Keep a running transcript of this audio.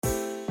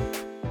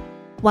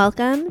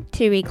Welcome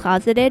to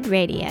Recloseted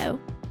Radio.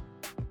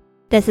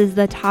 This is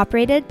the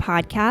top-rated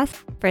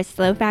podcast for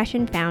slow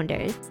fashion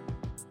founders.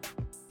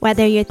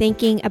 Whether you're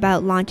thinking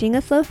about launching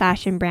a slow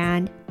fashion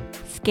brand,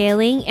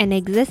 scaling an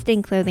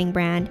existing clothing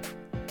brand,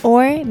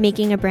 or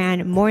making a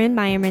brand more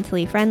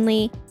environmentally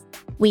friendly,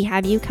 we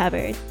have you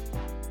covered.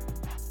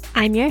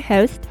 I'm your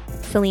host,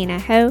 Selena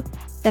Ho,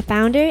 the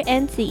founder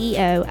and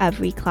CEO of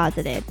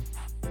Recloseted.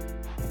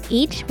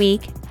 Each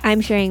week,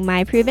 I'm sharing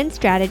my proven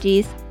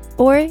strategies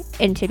or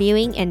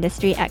interviewing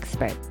industry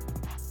experts.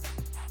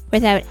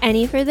 Without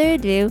any further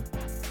ado,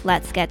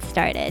 let's get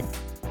started.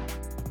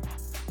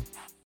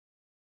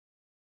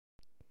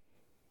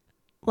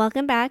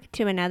 Welcome back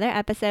to another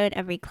episode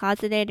of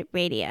Recloseted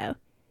Radio.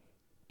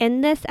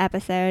 In this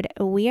episode,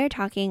 we are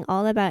talking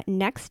all about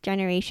next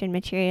generation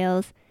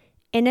materials,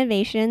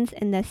 innovations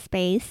in this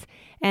space,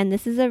 and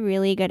this is a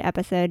really good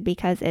episode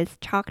because it's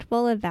chock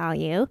full of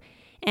value.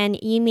 And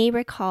you may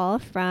recall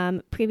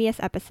from previous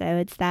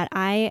episodes that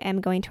I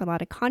am going to a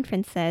lot of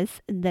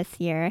conferences this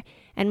year,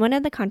 and one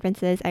of the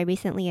conferences I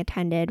recently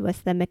attended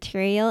was the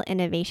Material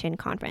Innovation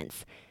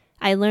Conference.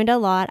 I learned a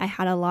lot, I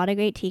had a lot of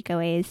great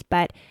takeaways,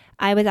 but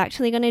I was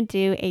actually going to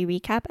do a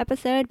recap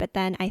episode, but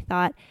then I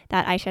thought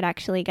that I should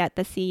actually get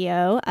the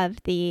CEO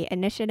of the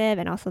initiative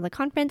and also the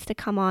conference to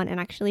come on and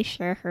actually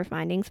share her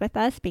findings with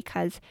us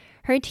because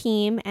her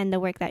team and the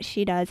work that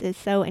she does is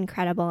so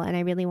incredible, and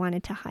I really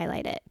wanted to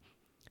highlight it.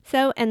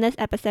 So in this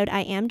episode,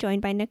 I am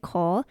joined by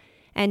Nicole,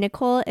 and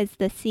Nicole is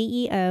the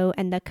CEO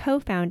and the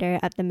co-founder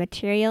of the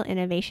Material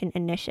Innovation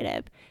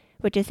Initiative,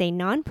 which is a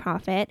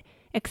nonprofit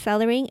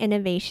accelerating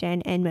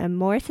innovation in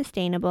more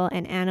sustainable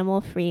and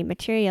animal-free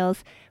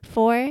materials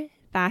for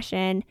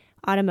fashion,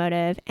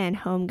 automotive, and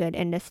home good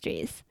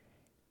industries.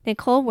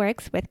 Nicole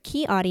works with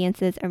key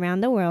audiences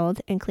around the world,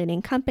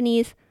 including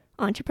companies,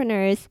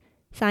 entrepreneurs,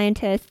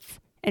 scientists,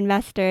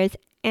 investors,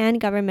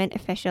 and government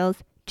officials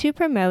to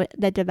promote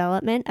the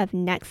development of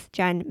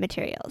next-gen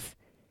materials.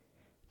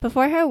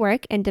 Before her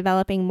work in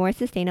developing more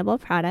sustainable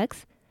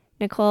products,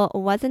 Nicole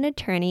was an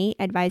attorney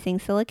advising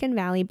Silicon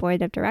Valley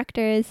Board of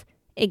Directors,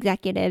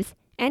 executives,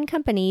 and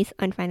companies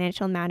on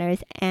financial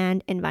matters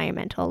and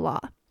environmental law.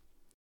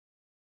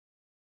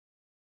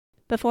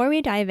 Before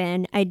we dive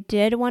in, I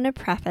did want to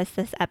preface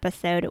this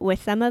episode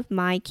with some of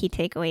my key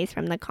takeaways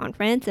from the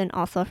conference and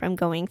also from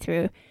going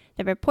through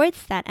the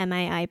reports that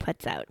MII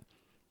puts out.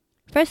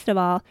 First of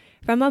all,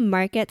 from a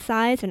market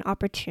size and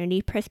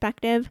opportunity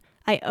perspective,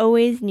 I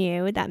always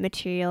knew that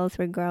materials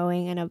were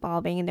growing and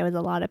evolving and there was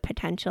a lot of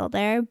potential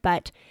there,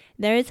 but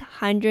there's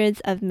hundreds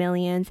of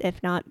millions,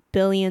 if not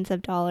billions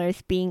of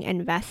dollars being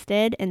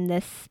invested in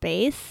this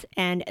space,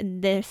 and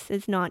this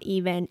is not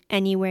even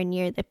anywhere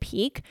near the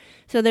peak.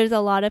 So there's a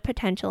lot of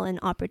potential and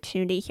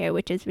opportunity here,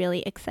 which is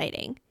really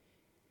exciting.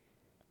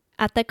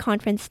 At the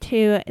conference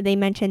too, they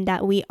mentioned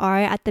that we are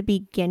at the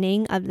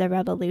beginning of the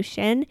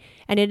revolution,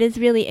 and it is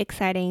really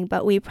exciting,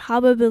 but we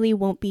probably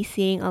won't be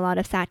seeing a lot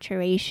of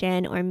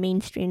saturation or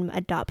mainstream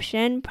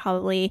adoption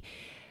probably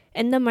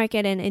in the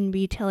market and in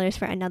retailers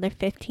for another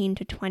 15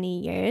 to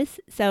 20 years.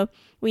 So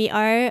we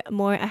are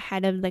more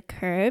ahead of the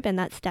curve, and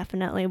that's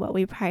definitely what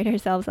we pride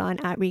ourselves on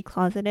at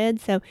Recloseted.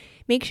 So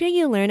make sure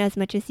you learn as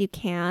much as you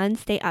can,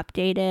 stay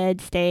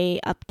updated, stay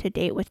up to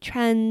date with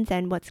trends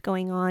and what's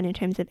going on in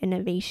terms of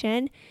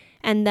innovation.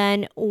 And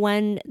then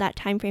when that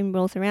time frame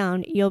rolls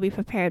around, you'll be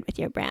prepared with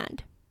your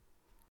brand.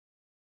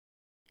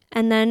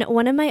 And then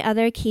one of my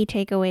other key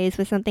takeaways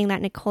was something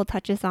that Nicole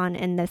touches on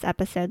in this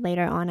episode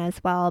later on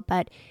as well.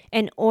 But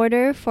in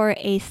order for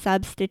a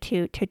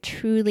substitute to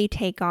truly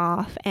take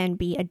off and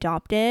be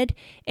adopted,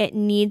 it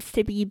needs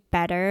to be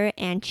better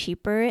and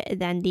cheaper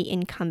than the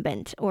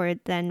incumbent or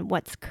than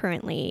what's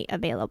currently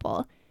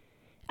available.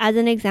 As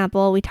an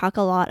example, we talk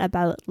a lot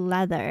about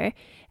leather.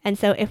 And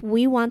so if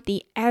we want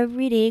the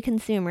everyday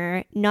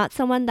consumer, not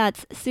someone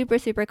that's super,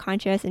 super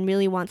conscious and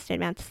really wants to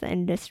advance the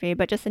industry,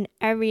 but just an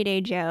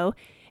everyday Joe,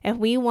 if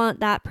we want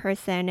that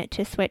person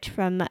to switch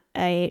from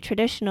a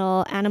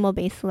traditional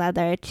animal-based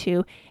leather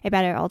to a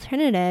better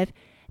alternative,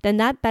 then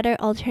that better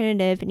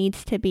alternative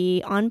needs to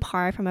be on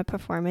par from a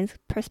performance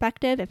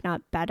perspective, if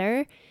not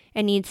better.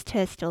 It needs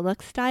to still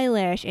look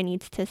stylish. It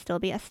needs to still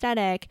be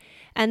aesthetic.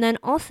 And then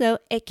also,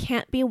 it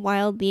can't be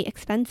wildly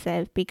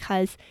expensive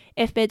because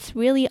if it's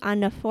really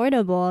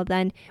unaffordable,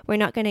 then we're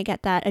not going to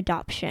get that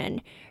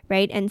adoption,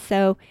 right? And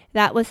so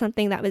that was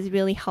something that was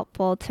really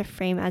helpful to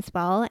frame as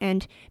well.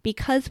 And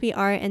because we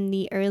are in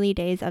the early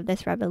days of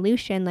this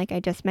revolution, like I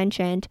just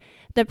mentioned,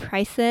 the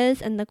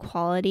prices and the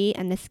quality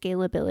and the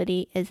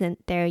scalability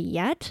isn't there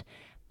yet.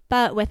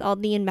 But with all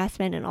the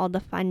investment and all the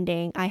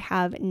funding, I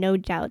have no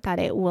doubt that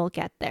it will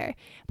get there.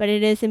 But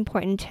it is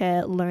important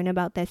to learn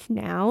about this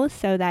now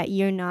so that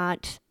you're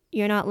not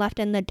left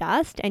in the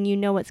dust and you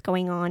know what's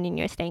going on and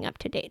you're staying up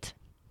to date.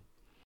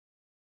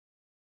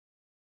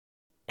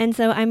 And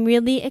so I'm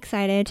really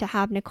excited to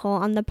have Nicole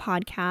on the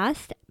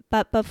podcast.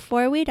 But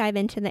before we dive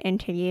into the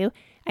interview,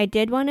 I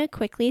did want to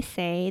quickly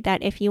say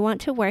that if you want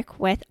to work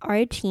with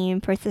our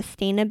team for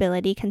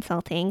sustainability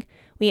consulting,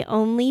 we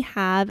only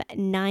have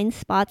 9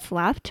 spots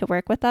left to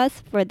work with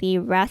us for the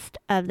rest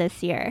of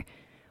this year.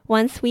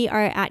 Once we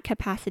are at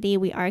capacity,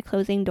 we are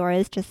closing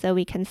doors just so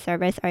we can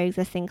service our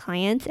existing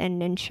clients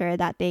and ensure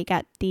that they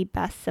get the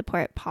best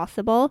support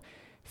possible.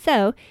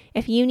 So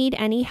if you need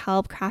any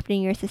help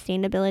crafting your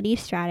sustainability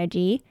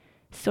strategy,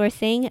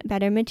 sourcing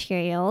better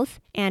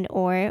materials and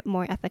or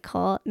more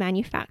ethical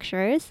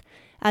manufacturers,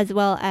 as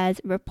well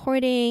as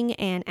reporting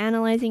and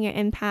analyzing your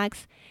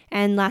impacts,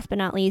 and last but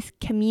not least,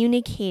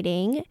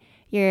 communicating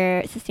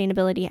your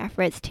sustainability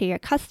efforts to your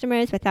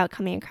customers without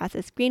coming across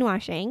as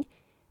greenwashing,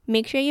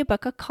 make sure you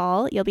book a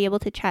call. You'll be able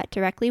to chat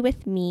directly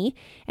with me,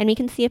 and we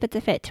can see if it's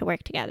a fit to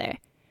work together.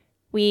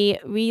 We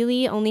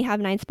really only have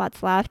 9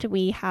 spots left.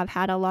 We have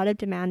had a lot of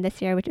demand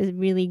this year, which is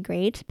really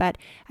great, but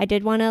I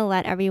did want to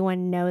let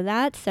everyone know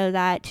that so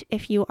that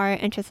if you are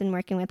interested in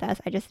working with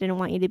us, I just didn't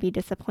want you to be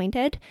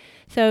disappointed.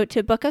 So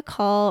to book a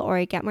call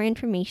or get more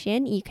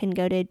information, you can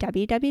go to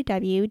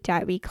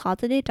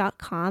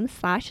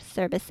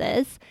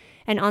www.recloseted.com/services.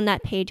 And on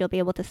that page, you'll be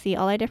able to see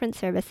all our different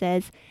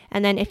services.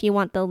 And then if you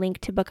want the link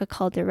to book a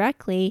call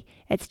directly,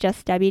 it's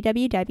just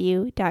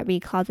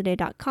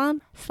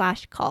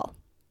www.recloseted.com/call.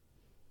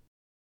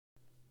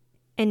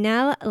 And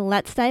now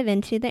let's dive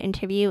into the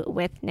interview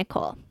with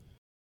Nicole.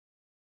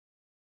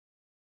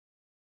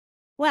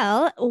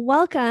 Well,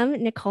 welcome,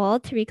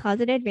 Nicole, to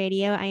Recloseted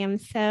Radio. I am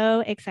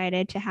so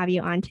excited to have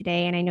you on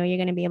today, and I know you're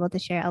going to be able to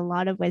share a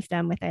lot of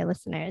wisdom with our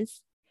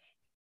listeners.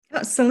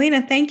 Oh,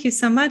 Selena, thank you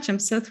so much. I'm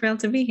so thrilled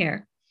to be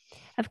here.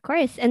 Of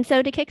course. And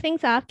so to kick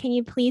things off, can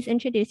you please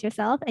introduce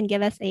yourself and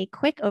give us a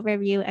quick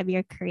overview of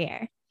your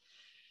career?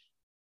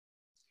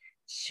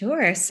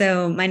 Sure.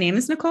 So my name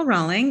is Nicole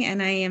Rawling,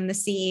 and I am the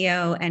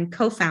CEO and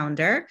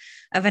co-founder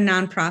of a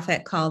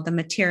nonprofit called the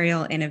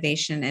Material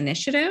Innovation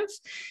Initiative.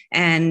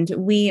 And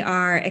we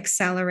are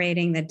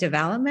accelerating the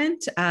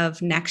development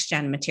of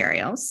next-gen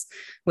materials,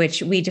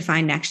 which we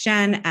define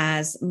next-gen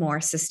as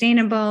more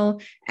sustainable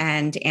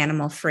and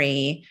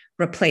animal-free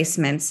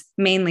replacements,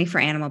 mainly for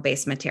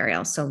animal-based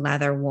materials. So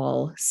leather,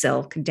 wool,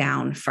 silk,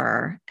 down,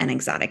 fur, and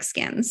exotic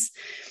skins.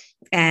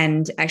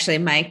 And actually,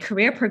 my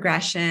career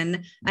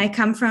progression, I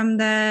come from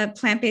the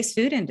plant-based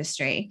food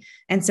industry.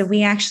 And so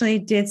we actually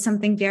did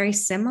something very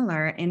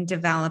similar in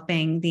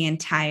developing the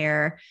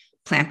entire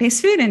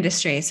plant-based food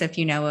industry. So if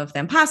you know of the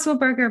Impossible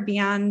Burger,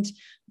 Beyond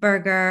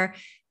Burger,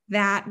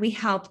 that we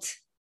helped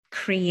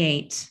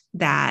create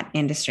that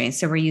industry. And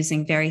so we're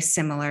using very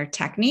similar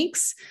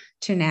techniques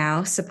to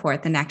now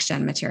support the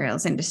next-gen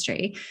materials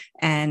industry.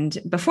 And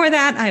before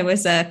that, I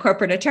was a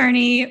corporate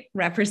attorney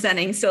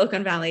representing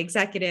Silicon Valley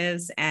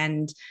executives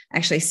and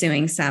actually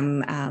suing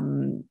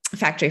some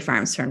factory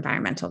farms for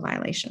environmental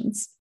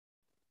violations.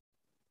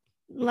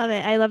 Love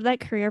it. I love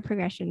that career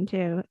progression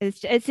too.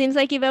 It seems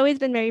like you've always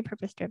been very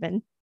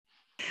purpose-driven.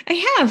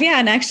 I have, yeah.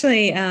 And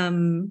actually,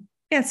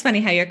 it's funny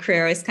how your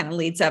career always kind of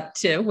leads up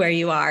to where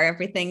you are.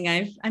 Everything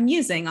I'm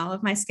using, all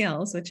of my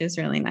skills, which is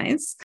really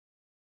nice.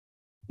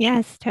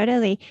 Yes,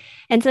 totally.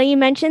 And so you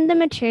mentioned the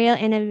Material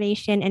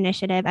Innovation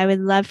Initiative. I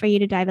would love for you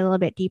to dive a little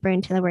bit deeper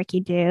into the work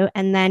you do.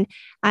 And then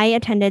I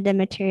attended the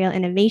Material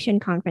Innovation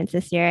Conference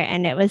this year,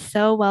 and it was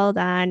so well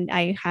done.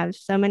 I have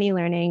so many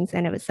learnings,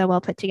 and it was so well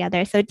put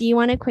together. So do you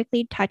want to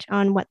quickly touch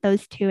on what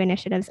those 2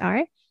 initiatives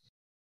are?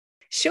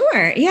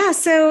 Sure. Yeah.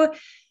 So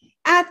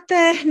at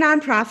the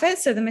nonprofit,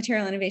 so the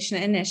Material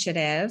Innovation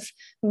Initiative,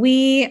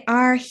 we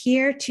are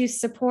here to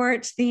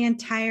support the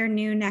entire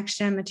new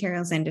next-gen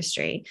materials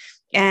industry.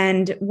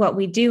 And what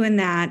we do in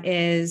that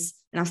is,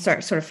 and I'll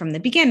start sort of from the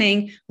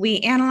beginning, we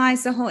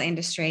analyze the whole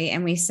industry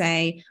and we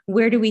say,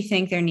 where do we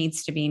think there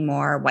needs to be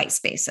more white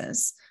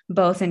spaces,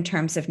 both in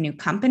terms of new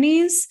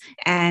companies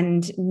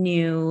and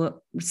new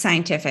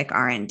scientific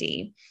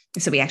R&D.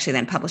 So we actually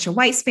then publish a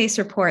white space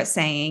report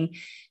saying,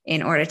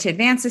 in order to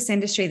advance this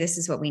industry, this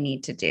is what we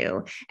need to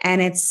do.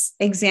 And its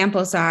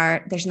examples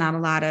are, there's not a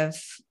lot of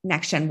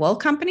next-gen wool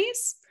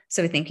companies.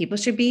 So we think people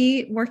should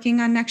be working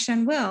on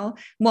next-gen wool.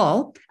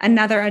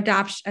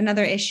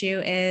 Another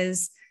issue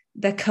is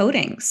the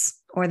coatings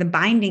or the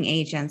binding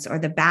agents or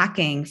the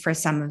backing for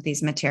some of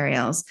these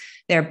materials.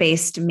 They're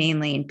based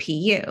mainly in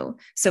PU.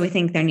 So we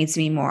think there needs to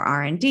be more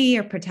R&D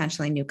or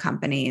potentially new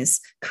companies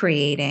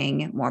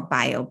creating more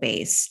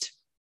bio-based,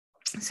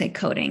 say,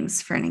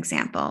 coatings, for an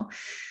example.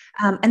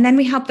 And then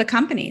we help the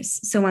companies.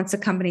 So once the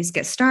companies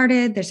get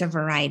started, there's a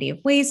variety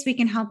of ways we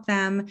can help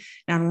them,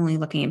 not only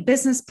looking at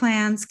business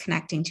plans,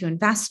 connecting to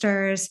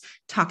investors,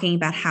 talking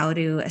about how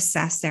to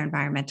assess their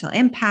environmental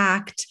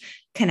impact,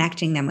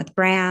 connecting them with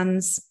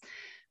brands.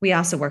 We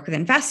also work with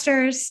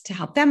investors to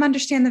help them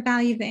understand the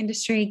value of the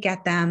industry,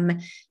 get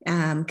them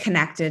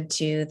connected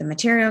to the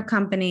material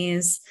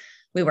companies.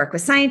 We work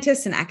with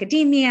scientists and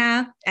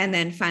academia, and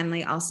then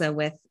finally also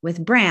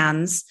with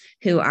brands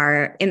who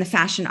are in the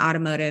fashion,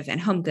 automotive, and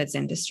home goods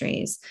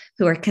industries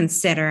who are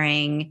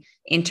considering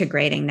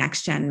integrating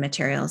next-gen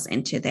materials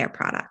into their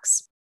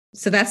products.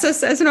 So that's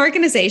us as an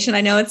organization.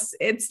 I know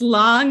it's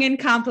long and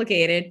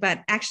complicated, but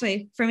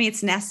actually for me,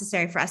 it's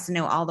necessary for us to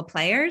know all the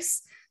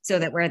players so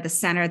that we're at the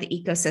center of the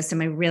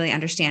ecosystem and really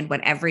understand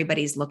what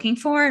everybody's looking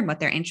for and what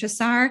their interests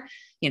are,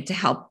 to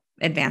help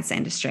advance the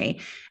industry.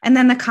 And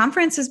then the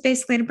conference is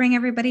basically to bring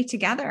everybody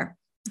together.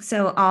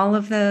 So all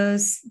of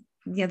those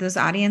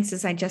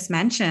audiences I just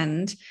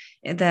mentioned,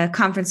 the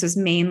conference was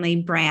mainly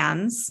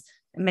brands,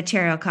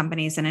 material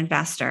companies, and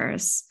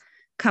investors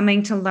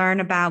coming to learn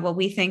about what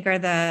we think are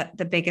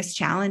the biggest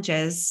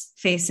challenges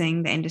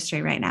facing the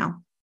industry right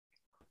now.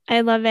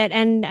 I love it.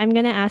 And I'm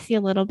going to ask you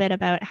a little bit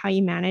about how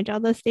you manage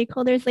all those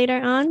stakeholders later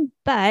on.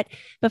 But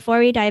before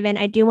we dive in,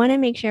 I do want to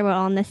make sure we're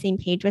all on the same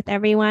page with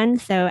everyone.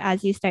 So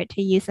as you start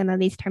to use some of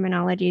these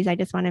terminologies, I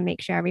just want to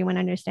make sure everyone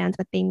understands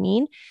what they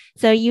mean.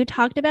 So you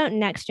talked about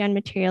next gen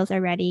materials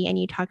already, and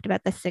you talked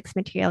about the 6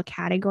 material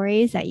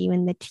categories that you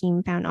and the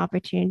team found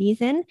opportunities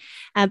in.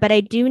 But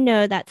I do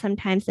know that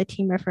sometimes the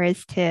team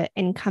refers to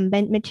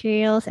incumbent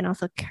materials and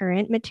also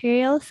current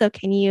materials. So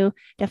can you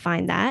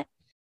define that?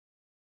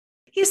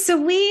 Yeah, so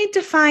we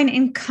define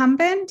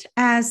incumbent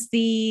as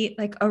the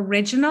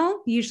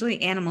original,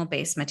 usually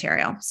animal-based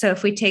material. So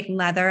if we take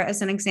leather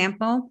as an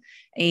example,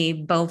 a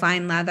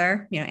bovine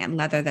leather, and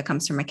leather that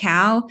comes from a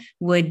cow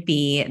would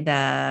be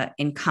the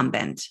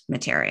incumbent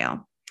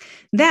material.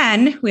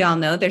 Then we all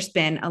know there's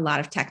been a lot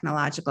of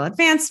technological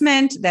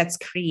advancement that's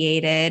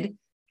created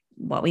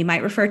what we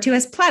might refer to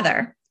as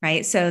pleather,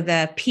 right? So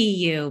the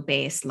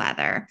PU-based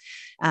leather.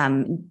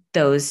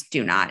 Those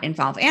do not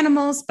involve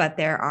animals, but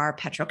there are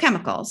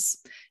petrochemicals.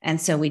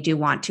 And so we do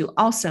want to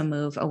also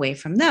move away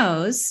from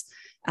those,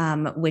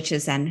 which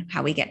is then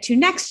how we get to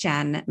next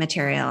gen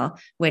material,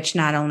 which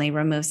not only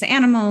removes the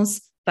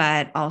animals,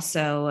 but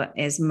also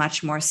is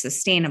much more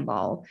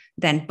sustainable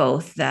than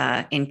both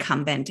the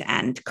incumbent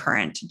and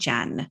current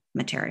gen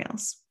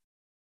materials.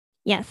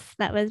 Yes,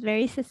 that was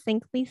very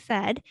succinctly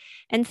said.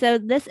 And so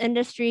this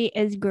industry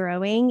is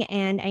growing,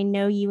 and I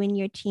know you and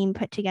your team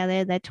put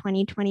together the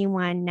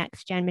 2021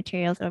 Next Gen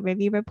Materials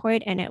Overview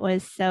Report, and it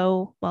was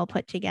so well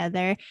put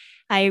together.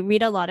 I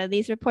read a lot of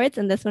these reports,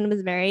 and this one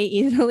was very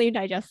easily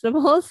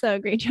digestible. So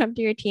great job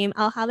to your team.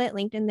 I'll have it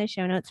linked in the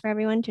show notes for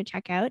everyone to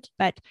check out.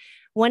 But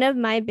one of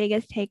my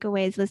biggest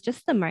takeaways was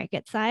just the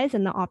market size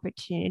and the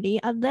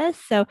opportunity of this.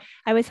 So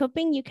I was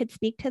hoping you could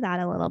speak to that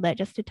a little bit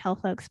just to tell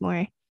folks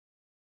more.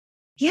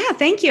 Yeah,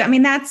 thank you. I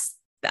mean,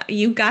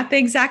 you got the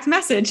exact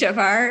message of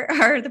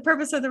the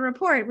purpose of the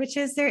report, which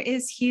is there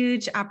is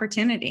huge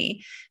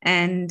opportunity.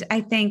 And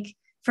I think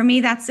for me,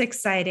 that's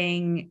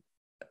exciting.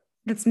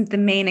 That's the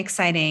main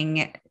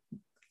exciting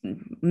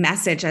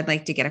message I'd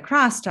like to get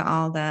across to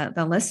all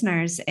the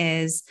listeners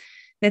is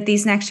that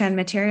these next gen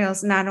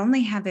materials not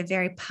only have a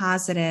very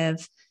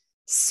positive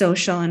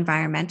social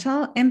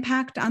environmental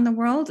impact on the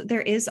world,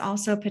 there is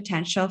also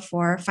potential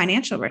for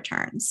financial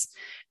returns.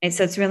 And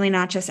so it's really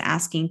not just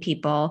asking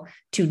people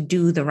to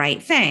do the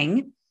right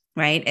thing,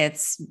 right?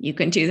 It's you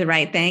can do the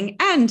right thing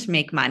and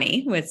make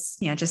money with,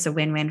 just a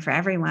win-win for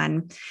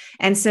everyone.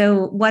 And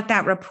so what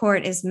that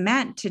report is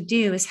meant to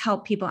do is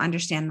help people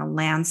understand the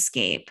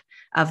landscape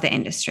of the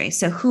industry.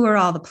 So who are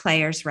all the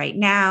players right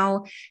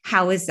now?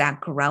 How is that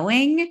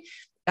growing?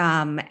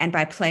 And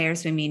by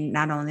players, we mean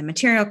not only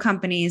material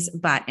companies,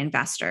 but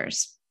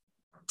investors.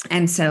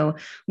 And so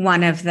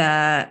one of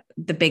the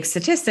big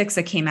statistics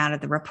that came out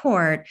of the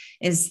report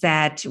is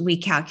that we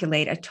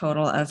calculate a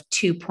total of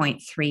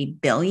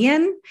 2.3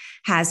 billion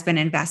has been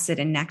invested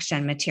in next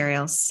gen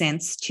materials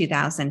since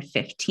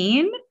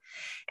 2015.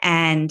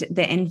 And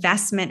the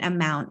investment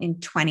amount in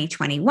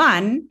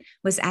 2021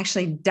 was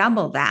actually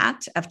double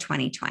that of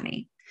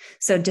 2020.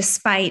 So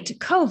despite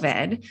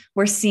COVID,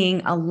 we're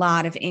seeing a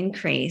lot of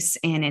increase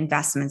in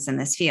investments in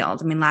this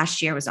field. I mean,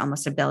 last year was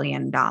almost $1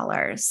 billion.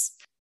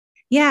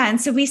 Yeah.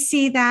 And so we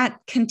see that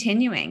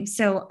continuing.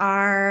 So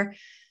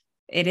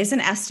it is an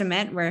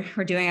estimate.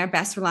 We're doing our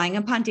best, relying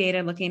upon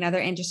data, looking at other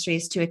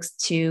industries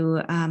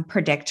to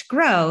predict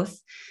growth.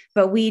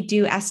 But we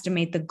do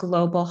estimate the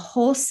global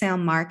wholesale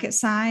market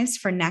size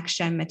for next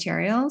gen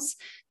materials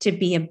to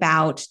be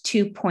about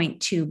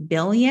 2.2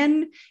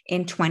 billion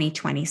in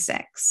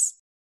 2026.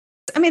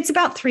 I mean, it's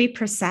about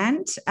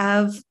 3%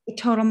 of the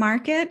total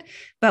market,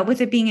 but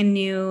with it being a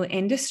new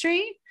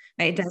industry,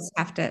 it does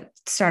have to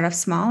start off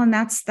small, and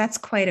that's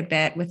quite a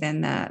bit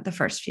within the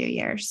first few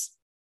years.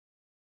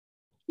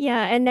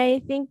 Yeah, and I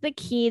think the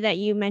key that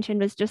you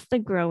mentioned was just the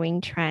growing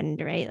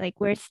trend, right? Like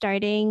we're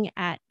starting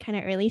at kind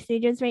of early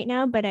stages right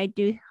now, but I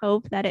do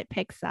hope that it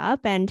picks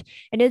up. And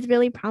it is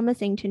really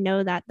promising to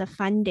know that the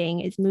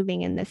funding is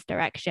moving in this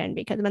direction,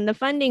 because when the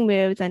funding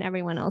moves, then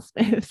everyone else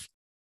moves.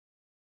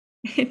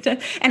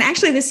 And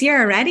actually this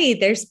year already,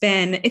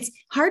 it's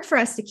hard for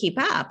us to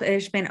keep up.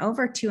 There's been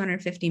over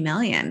 250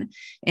 million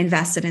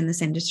invested in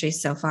this industry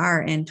so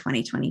far in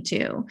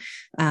 2022.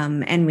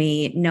 And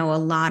we know a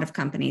lot of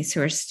companies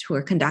who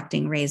are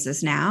conducting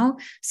raises now.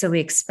 So we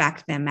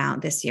expect the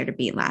amount this year to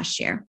beat last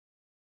year.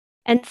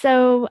 And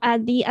so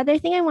the other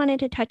thing I wanted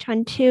to touch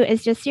on too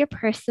is just your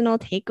personal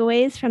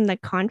takeaways from the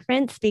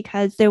conference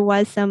because there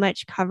was so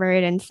much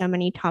covered and so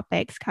many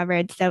topics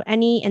covered. So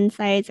any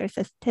insights or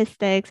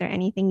statistics or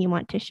anything you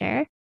want to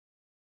share?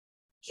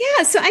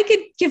 Yeah, so I could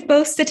give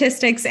both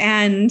statistics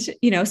and,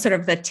 sort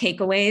of the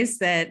takeaways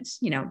that,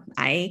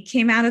 I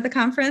came out of the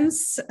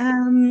conference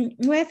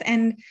with.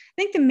 And I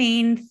think the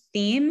main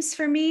themes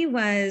for me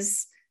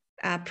was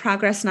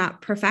progress,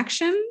 not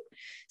perfection.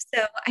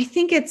 So I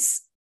think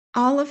it's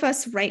all of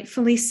us,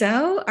 rightfully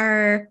so,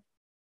 are,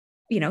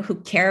 who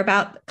care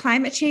about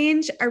climate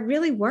change are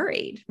really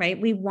worried, right?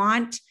 We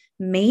want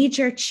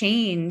major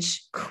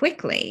change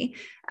quickly.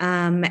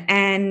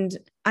 And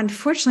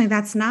unfortunately,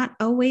 that's not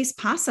always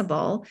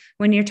possible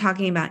when you're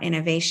talking about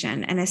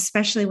innovation, and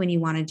especially when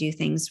you want to do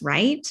things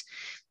right.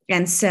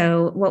 And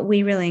so, what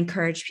we really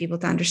encourage people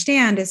to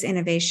understand is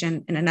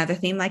innovation, and another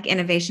theme like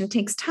innovation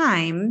takes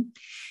time.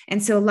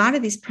 And so, a lot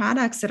of these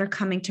products that are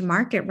coming to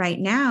market right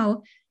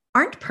now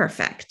aren't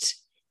perfect,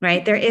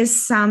 right? There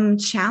is some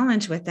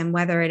challenge with them,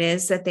 whether it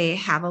is that they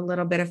have a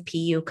little bit of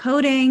PU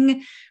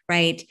coating,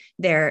 right?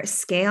 Their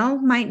scale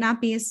might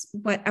not be as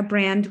what a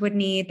brand would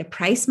need. The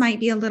price might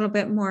be a little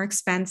bit more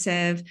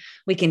expensive.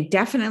 We can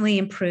definitely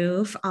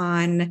improve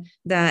on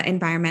the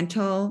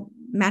environmental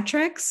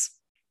metrics.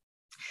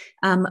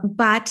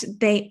 But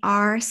they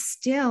are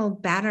still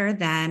better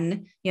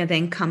than the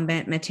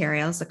incumbent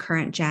materials, the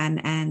current gen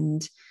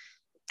and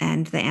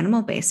the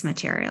animal-based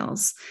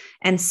materials.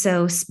 And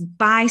so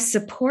by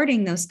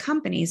supporting those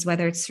companies,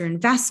 whether it's through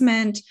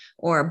investment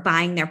or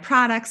buying their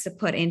products to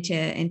put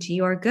into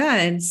your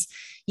goods,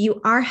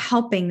 you are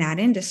helping that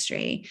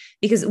industry.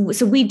 Because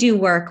so we do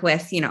work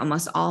with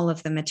almost all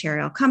of the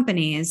material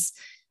companies.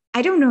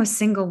 I don't know a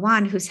single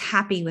one who's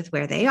happy with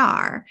where they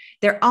are.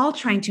 They're all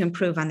trying to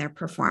improve on their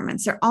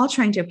performance. They're all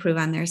trying to improve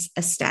on their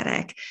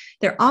aesthetic.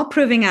 They're all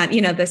proving out, the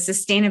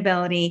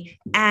sustainability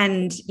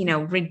and,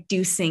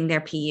 reducing their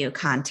PU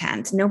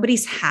content.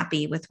 Nobody's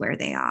happy with where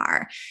they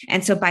are.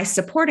 And so by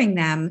supporting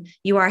them,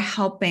 you are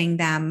helping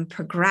them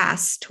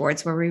progress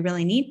towards where we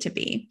really need to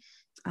be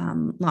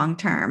long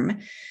term.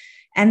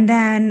 And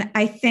then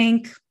I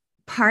think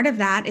part of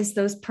that is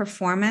those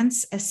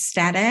performance,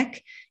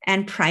 aesthetic,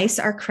 and price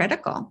are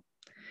critical,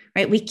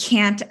 right? We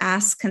can't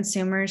ask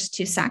consumers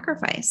to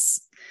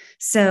sacrifice.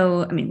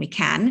 So, I mean, we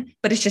can,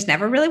 but it's just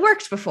never really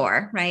worked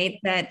before, right?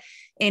 That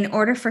in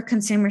order for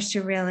consumers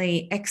to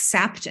really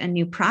accept a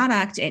new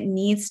product, it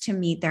needs to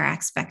meet their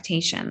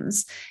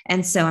expectations.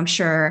 And so I'm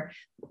sure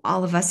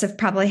all of us have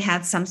probably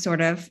had some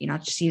sort of,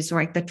 just use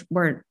the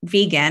word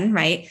vegan,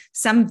 right?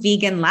 Some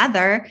vegan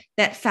leather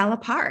that fell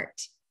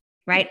apart,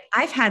 right?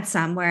 I've had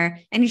some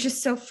where, and you're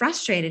just so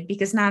frustrated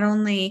because not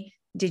only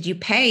did you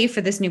pay for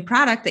this new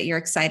product that you're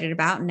excited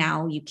about,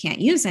 now you can't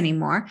use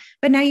anymore,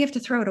 but now you have to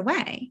throw it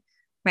away,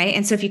 right?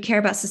 And so if you care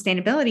about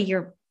sustainability,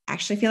 you're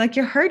actually feel like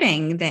you're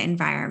hurting the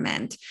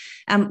environment.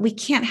 We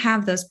can't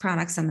have those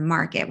products on the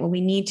market. What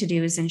we need to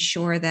do is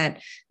ensure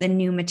that the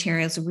new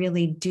materials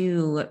really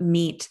do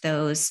meet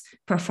those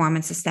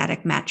performance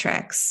aesthetic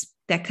metrics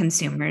that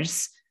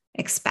consumers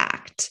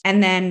expect.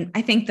 And then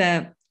I think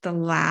the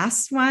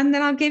last one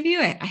that I'll give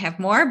you, I have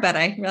more, but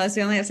I realize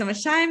we only have so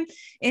much time,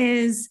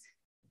 is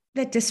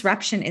that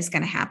disruption is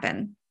going to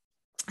happen.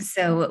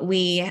 So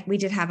we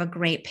did have a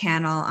great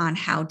panel on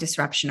how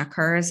disruption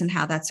occurs and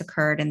how that's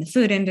occurred in the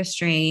food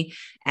industry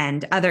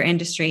and other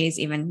industries,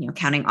 even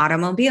counting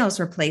automobiles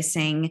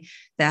replacing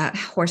the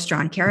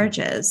horse-drawn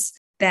carriages.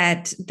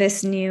 That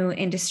this new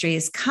industry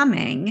is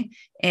coming.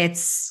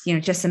 It's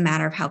just a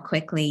matter of how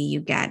quickly you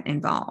get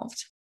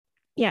involved.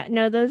 Yeah,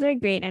 no, those are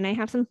great. And I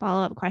have some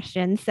follow-up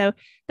questions. So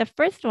the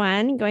first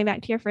one, going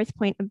back to your first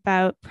point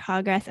about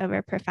progress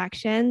over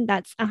perfection,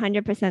 that's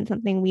 100%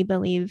 something we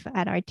believe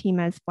at our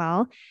team as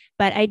well.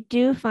 But I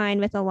do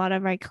find with a lot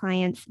of our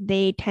clients,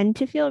 they tend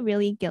to feel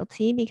really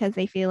guilty because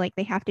they feel like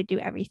they have to do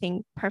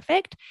everything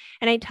perfect.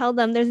 And I tell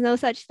them there's no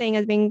such thing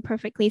as being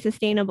perfectly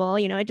sustainable.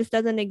 It just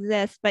doesn't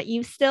exist. But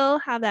you still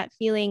have that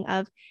feeling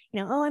of,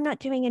 oh, I'm not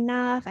doing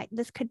enough.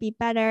 This could be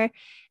better.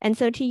 And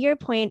so to your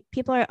point,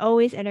 people are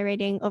always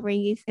iterating,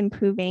 overuse,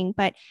 improving.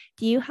 But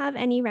do you have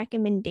any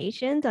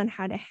recommendations on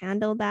how to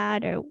handle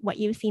that or what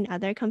you've seen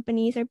other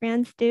companies or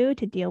brands do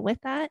to deal with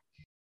that?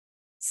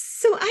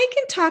 So I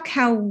can talk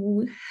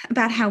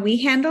about how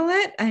we handle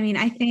it. I mean,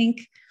 I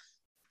think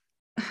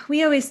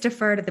we always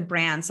defer to the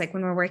brands. Like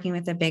when we're working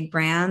with the big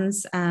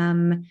brands,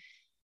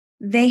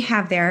 they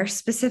have their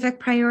specific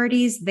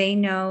priorities. They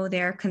know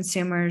their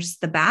consumers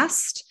the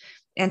best.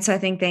 And so I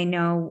think they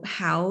know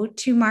how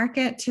to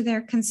market to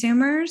their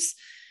consumers.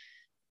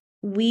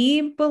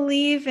 We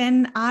believe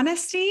in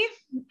honesty,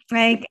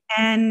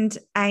 and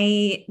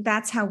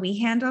that's how we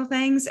handle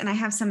things. And I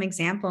have some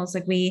examples.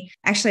 Like we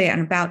actually,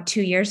 about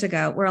 2 years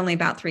ago, we're only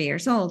about 3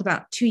 years old.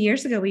 About 2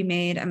 years ago, we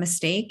made a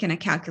mistake in a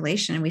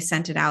calculation and we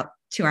sent it out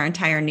to our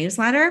entire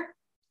newsletter.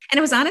 And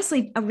it was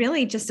honestly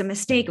really just a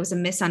mistake. It was a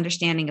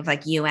misunderstanding of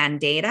UN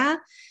data.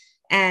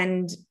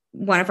 And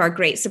one of our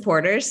great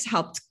supporters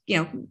helped,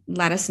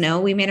 let us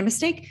know we made a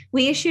mistake.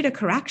 We issued a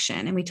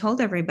correction and we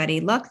told everybody,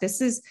 look, this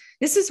is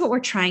what we're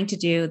trying to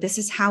do. This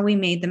is how we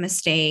made the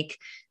mistake.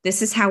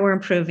 This is how we're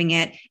improving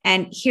it.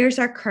 And here's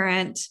our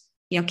current,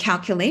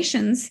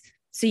 calculations.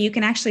 So you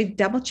can actually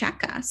double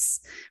check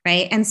us.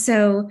 Right. And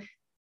so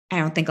I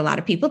don't think a lot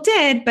of people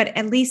did, but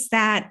at least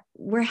that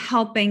we're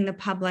helping the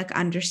public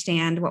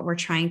understand what we're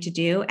trying to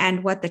do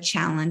and what the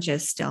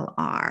challenges still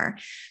are.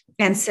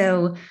 And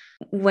so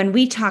when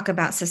we talk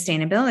about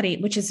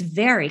sustainability, which is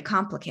very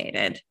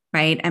complicated,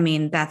 right? I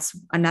mean, that's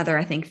another,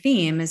 I think,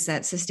 theme is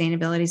that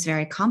sustainability is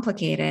very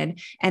complicated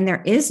and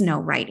there is no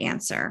right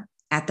answer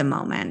at the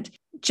moment.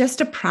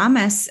 Just a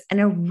promise and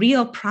a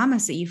real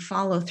promise that you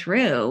follow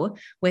through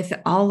with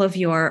all of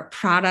your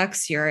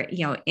products, your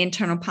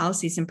internal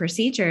policies and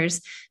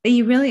procedures, that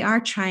you really are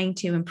trying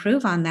to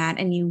improve on that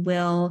and you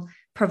will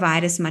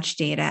provide as much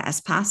data as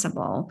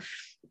possible.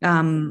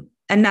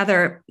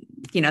 Another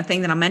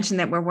thing that I'll mention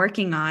that we're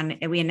working on,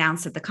 and we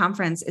announced at the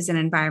conference, is an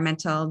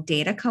environmental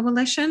data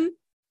coalition.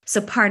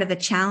 So part of the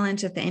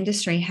challenge that the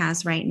industry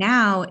has right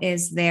now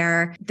is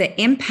the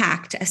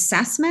impact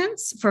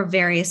assessments for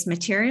various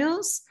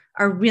materials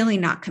are really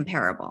not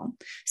comparable.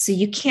 So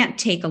you can't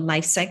take a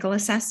life cycle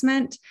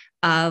assessment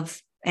of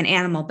an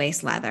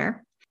animal-based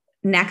leather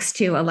next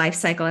to a life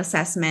cycle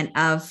assessment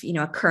of,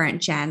 a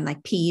current gen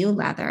like PU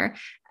leather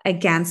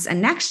against a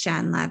next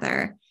gen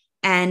leather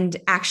and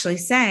actually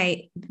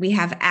say we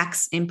have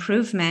X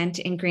improvement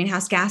in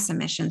greenhouse gas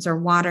emissions or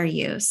water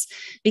use,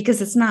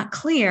 because it's not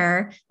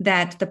clear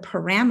that the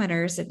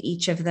parameters of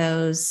each of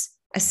those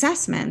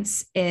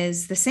assessments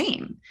is the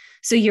same.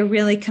 So you're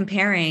really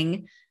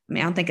comparing,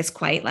 I don't think it's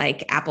quite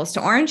like apples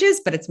to oranges,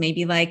 but it's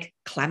maybe like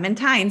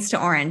clementines to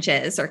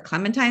oranges or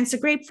clementines to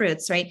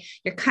grapefruits, right?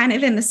 You're kind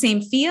of in the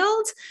same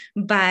field,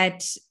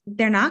 but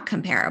they're not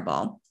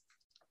comparable.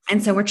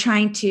 And so we're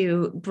trying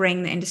to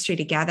bring the industry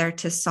together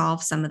to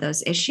solve some of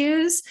those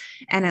issues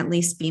and at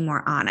least be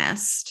more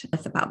honest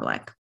with the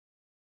public.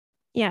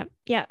 Yeah,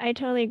 I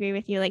totally agree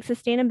with you. Like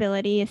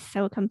sustainability is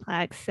so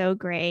complex, so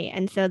gray.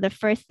 And so the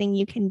first thing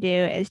you can do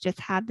is just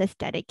have this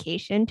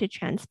dedication to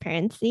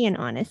transparency and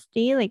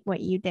honesty, like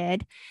what you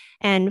did.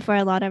 And for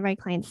a lot of our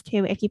clients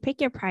too, if you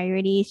pick your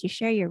priorities, you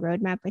share your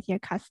roadmap with your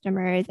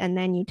customers, and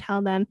then you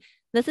tell them,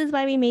 this is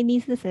why we made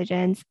these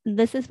decisions.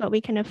 This is what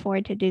we can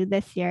afford to do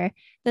this year.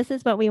 This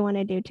is what we want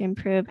to do to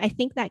improve. I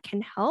think that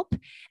can help.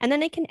 And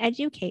then it can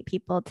educate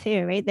people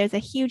too, right? There's a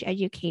huge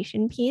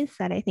education piece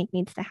that I think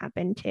needs to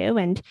happen too.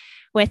 And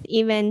with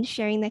even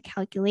sharing the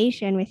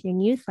calculation with your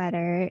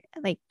newsletter,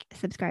 like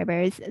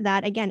subscribers,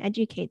 that again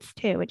educates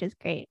too, which is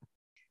great.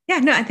 Yeah,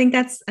 no, I think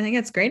that's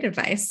great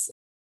advice.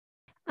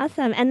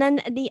 Awesome. And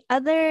then the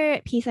other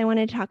piece I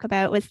wanted to talk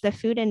about was the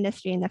food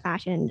industry and the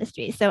fashion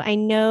industry. So I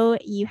know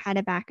you had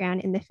a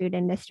background in the food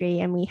industry,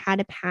 and we had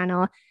a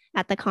panel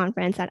at the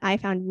conference that I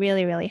found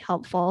really, really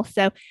helpful.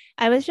 So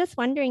I was just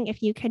wondering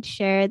if you could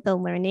share the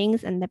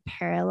learnings and the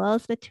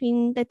parallels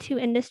between the two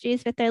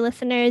industries with their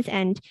listeners,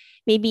 and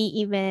maybe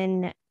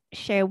even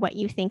share what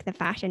you think the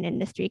fashion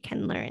industry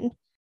can learn.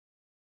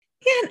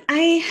 Yeah,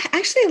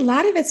 a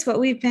lot of it's what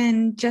we've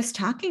been just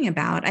talking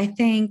about. I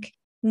think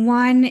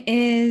one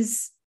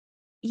is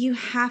you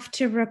have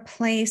to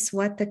replace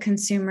what the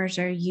consumers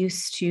are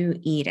used to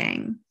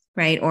eating,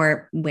 right?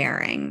 Or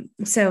wearing.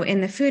 So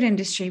in the food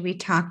industry, we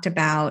talked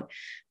about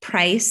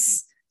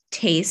price,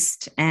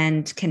 taste,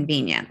 and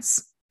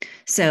convenience.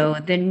 So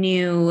the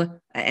new,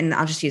 and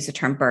I'll just use the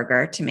term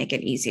burger to make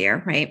it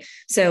easier, right?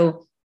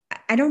 So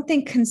I don't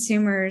think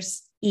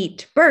consumers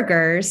eat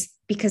burgers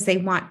because they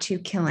want to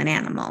kill an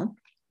animal,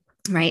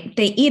 right?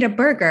 They eat a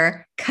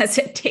burger because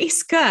it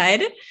tastes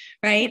good,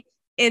 right?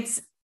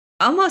 It's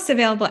almost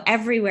available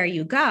everywhere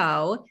you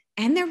go,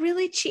 and they're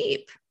really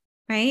cheap,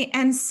 right?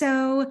 And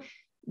so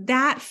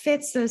that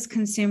fits those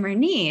consumer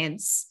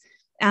needs.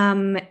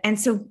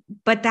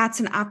 But that's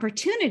an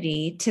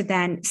opportunity to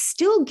then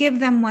still give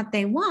them what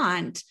they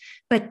want,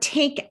 but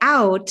take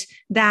out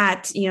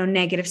that,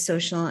 negative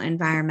social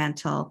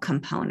environmental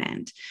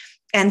component.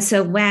 And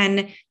so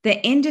when the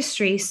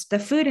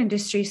food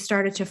industry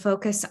started to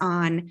focus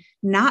on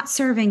not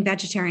serving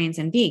vegetarians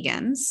and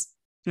vegans,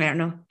 I don't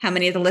know how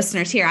many of the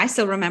listeners here, I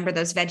still remember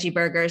those veggie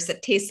burgers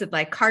that tasted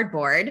like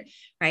cardboard,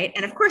 right?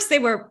 And of course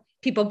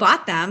people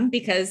bought them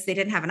because they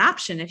didn't have an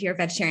option. If you're a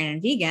vegetarian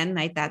and vegan,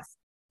 right, that's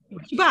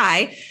what you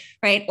buy,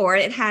 right? Or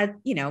it had,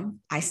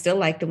 I still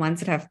like the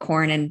ones that have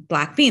corn and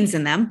black beans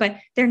in them, but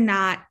they're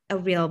not a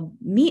real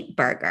meat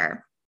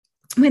burger.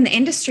 When the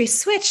industry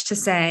switched to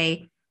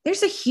say,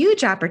 there's a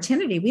huge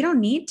opportunity. We don't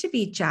need to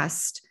be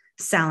just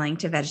selling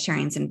to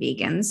vegetarians and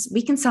vegans.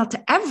 We can sell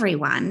to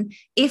everyone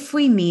if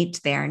we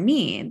meet their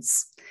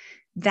needs.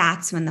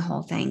 That's when the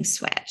whole thing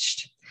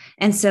switched.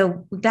 And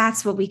so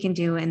that's what we can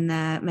do in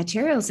the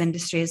materials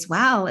industry as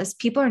well, is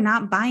people are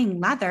not buying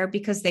leather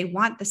because they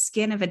want the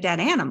skin of a dead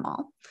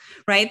animal,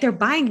 right? They're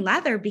buying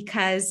leather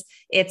because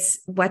it's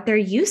what they're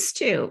used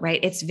to, right?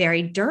 It's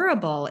very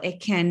durable.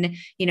 It can,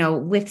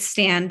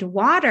 withstand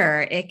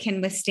water. It can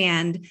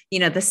withstand,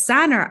 the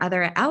sun or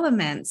other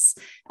elements.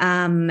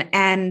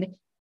 And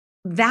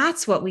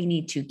that's what we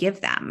need to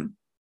give them,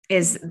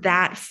 is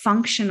that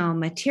functional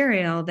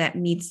material that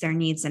meets their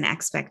needs and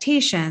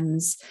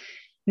expectations,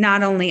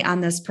 not only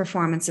on those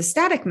performance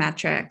aesthetic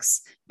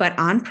metrics, but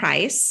on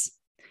price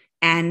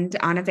and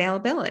on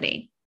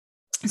availability.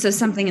 So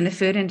something in the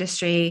food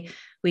industry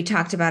we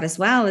talked about as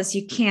well is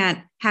you can't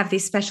have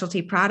these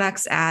specialty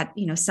products at,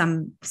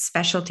 some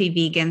specialty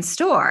vegan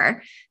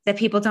store that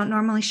people don't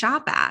normally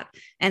shop at.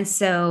 And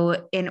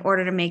so in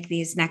order to make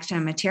these next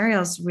gen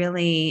materials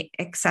really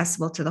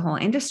accessible to the whole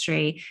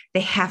industry,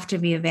 they have to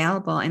be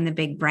available in the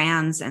big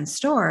brands and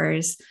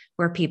stores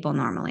where people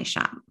normally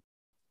shop.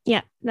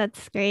 Yeah,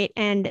 that's great.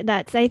 And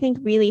that's, I think,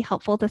 really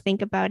helpful to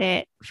think about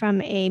it from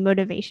a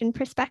motivation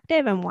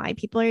perspective and why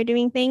people are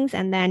doing things.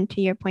 And then to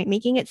your point,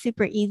 making it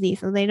super easy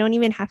so they don't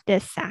even have to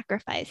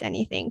sacrifice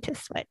anything to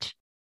switch.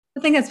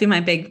 I think that's been my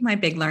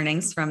big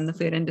learnings from the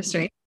food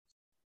industry.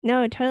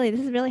 No, totally.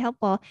 This is really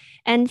helpful.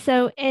 And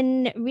so,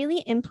 in really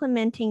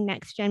implementing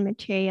next gen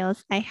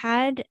materials, I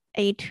had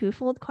a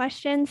twofold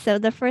question. So,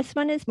 the first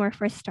one is more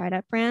for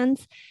startup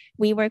brands.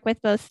 We work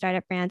with both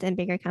startup brands and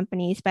bigger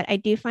companies, but I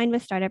do find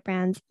with startup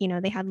brands,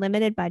 they have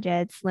limited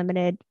budgets,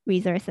 limited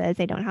resources.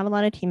 They don't have a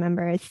lot of team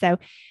members. So,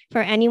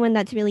 for anyone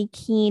that's really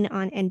keen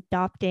on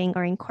adopting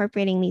or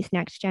incorporating these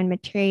next gen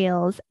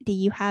materials, do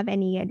you have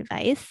any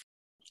advice?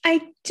 I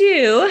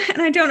do,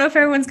 and I don't know if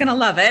everyone's going to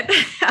love it,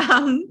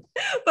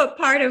 but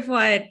part of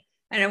what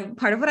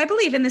I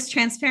believe in, this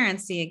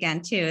transparency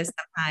again too, is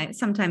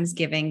sometimes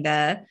giving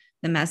the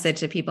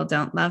message that people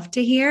don't love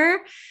to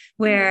hear.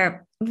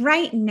 Where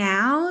right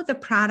now the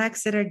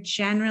products that are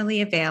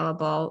generally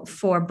available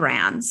for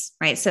brands,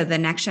 right? So the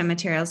next gen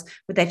materials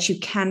that you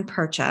can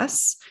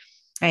purchase,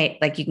 right?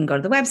 Like you can go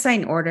to the website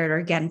and order it,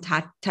 or get in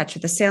touch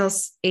with a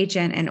sales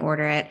agent and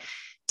order it,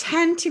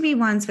 tend to be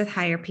ones with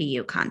higher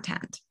PU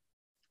content.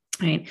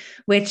 Right.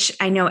 Which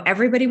I know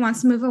everybody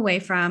wants to move away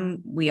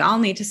from. We all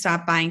need to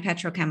stop buying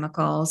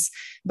petrochemicals,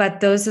 but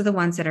those are the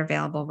ones that are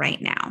available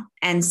right now.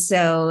 And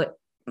so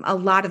a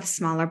lot of the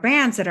smaller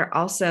brands that are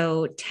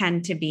also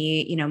tend to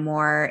be,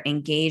 more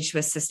engaged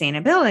with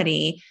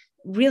sustainability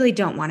really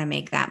don't want to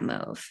make that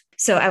move.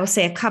 So I will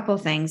say a couple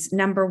of things.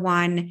 Number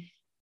one,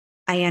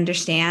 I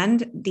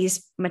understand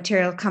these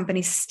material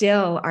companies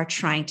still are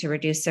trying to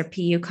reduce their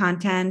PU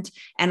content,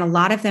 and a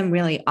lot of them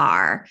really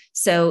are.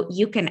 So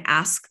you can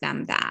ask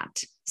them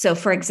that. So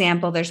for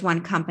example, there's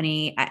one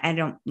company, I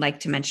don't like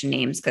to mention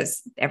names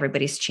because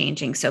everybody's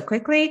changing so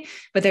quickly,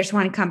 but there's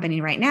one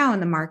company right now in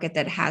the market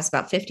that has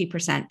about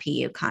 50%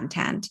 PU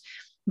content.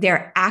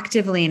 They're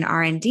actively in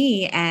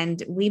R&D,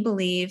 and we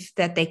believe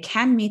that they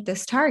can meet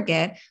this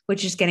target,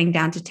 which is getting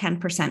down to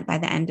 10% by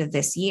the end of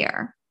this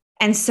year.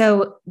 And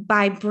so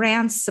by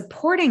brands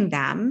supporting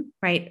them,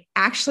 right,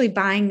 actually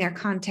buying their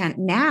content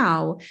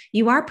now,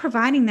 you are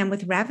providing them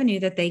with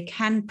revenue that they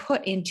can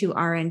put into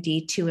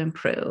R&D to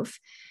improve.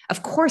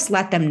 Of course,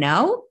 let them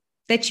know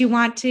that you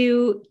want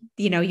to,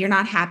 you're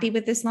not happy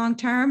with this long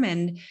term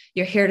and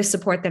you're here to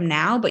support them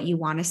now, but you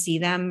want to see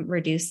them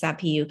reduce that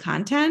PU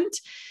content.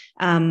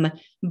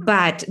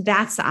 But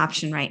that's the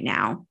option right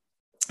now.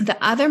 The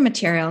other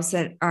materials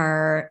that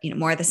are,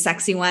 more the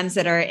sexy ones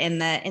that are in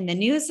the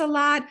news a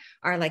lot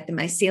are like the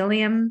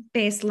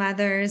mycelium-based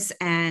leathers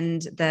and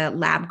the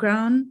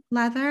lab-grown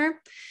leather.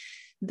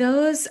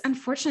 Those,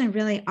 unfortunately,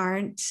 really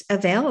aren't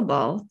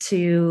available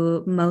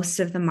to most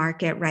of the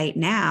market right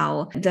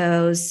now.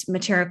 Those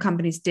material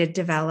companies did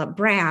develop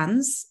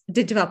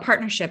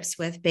partnerships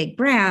with big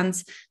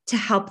brands to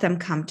help them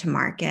come to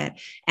market.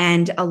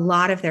 And a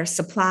lot of their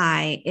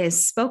supply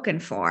is spoken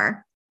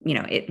for.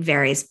 It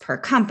varies per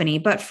company,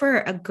 but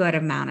for a good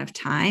amount of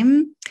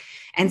time.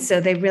 And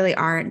so they really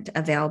aren't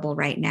available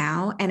right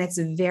now. And it's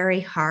very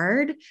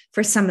hard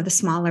for some of the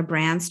smaller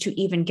brands to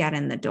even get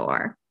in the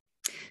door.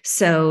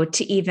 So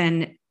to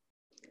even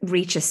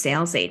reach a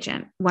sales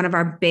agent, one of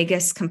our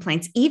biggest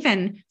complaints,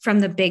 even from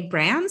the big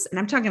brands, and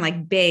I'm talking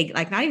like big,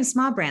 like not even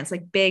small brands,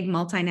 like big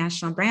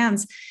multinational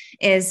brands,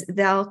 is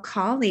they'll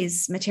call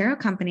these material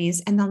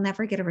companies and they'll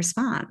never get a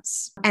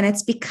response. And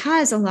it's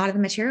because a lot of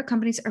the material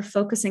companies are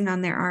focusing on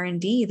their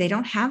R&D. They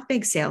don't have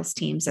big sales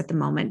teams at the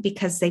moment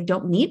because they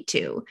don't need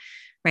to,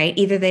 right?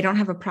 Either they don't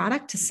have a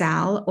product to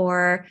sell,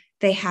 or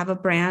they have a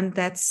brand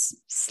that's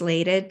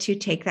slated to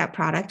take that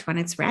product when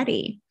it's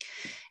ready.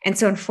 And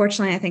so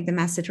unfortunately, I think the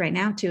message right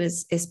now too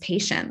is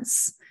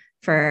patience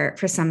for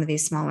some of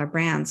these smaller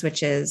brands,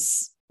 which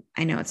is,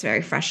 I know it's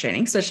very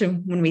frustrating, especially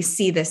when we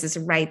see this as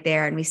right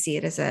there and we see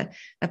it as a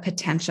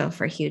potential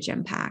for huge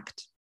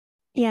impact.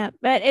 Yeah,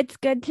 but it's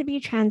good to be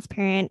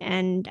transparent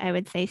and I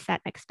would say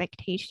set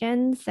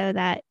expectations so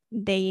that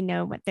they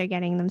know what they're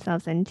getting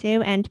themselves into.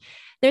 And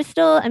there's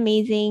still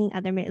amazing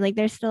other, like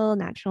there's still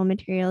natural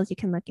materials you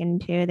can look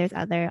into. There's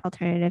other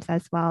alternatives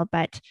as well.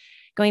 But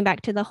going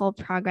back to the whole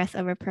progress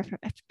over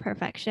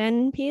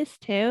perfection piece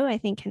too, I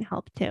think can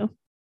help too.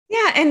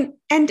 Yeah,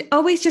 and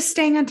always just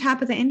staying on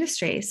top of the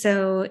industry.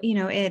 So,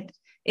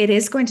 it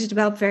is going to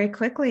develop very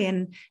quickly.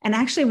 And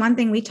actually one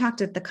thing we talked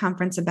at the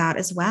conference about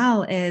as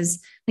well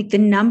is like the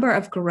number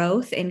of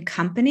growth in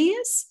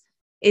companies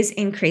is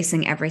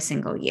increasing every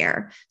single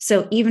year.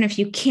 So even if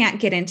you can't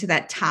get into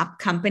that top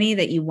company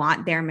that you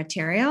want their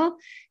material,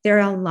 there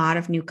are a lot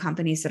of new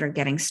companies that are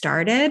getting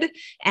started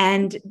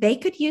and they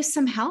could use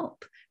some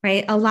help.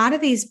 Right. A lot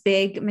of these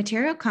big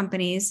material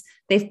companies,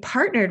 they've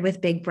partnered with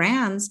big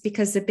brands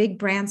because the big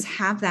brands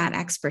have that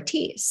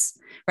expertise,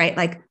 right?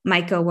 Like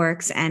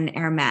MycoWorks and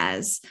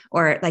Hermes,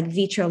 or like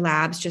Vitro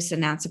Labs just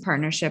announced a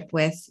partnership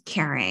with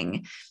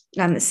Kering.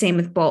 The same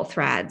with Bolt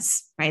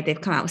Threads, right? They've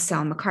come out with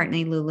Stella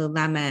McCartney,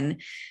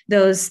 Lululemon.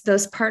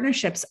 Those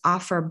partnerships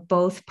offer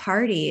both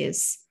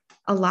parties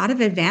a lot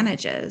of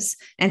advantages.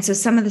 And so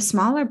some of the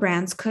smaller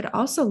brands could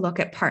also look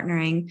at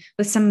partnering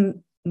with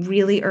some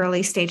really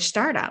early stage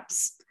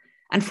startups.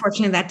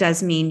 Unfortunately, that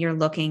does mean you're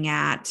looking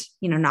at,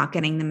 not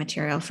getting the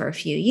material for a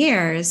few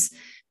years,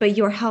 but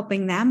you're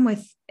helping them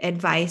with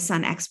advice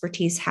on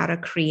expertise, how to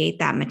create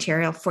that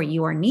material for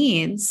your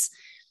needs,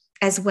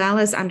 as well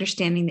as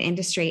understanding the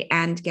industry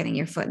and getting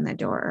your foot in the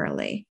door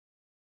early.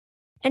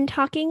 And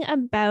talking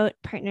about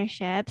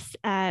partnerships,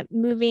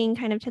 moving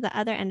kind of to the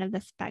other end of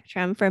the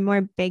spectrum for more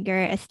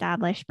bigger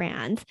established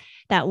brands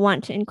that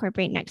want to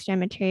incorporate next gen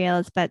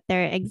materials, but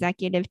their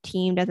executive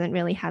team doesn't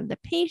really have the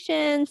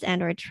patience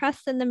and or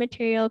trust in the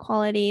material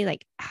quality.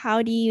 Like,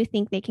 how do you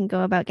think they can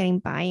go about getting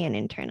buy-in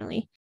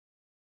internally?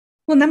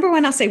 Well, number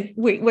one, I'll say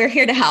we're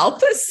here to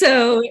help.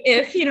 So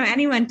if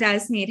anyone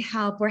does need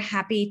help, we're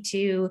happy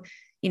to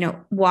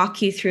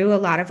walk you through a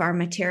lot of our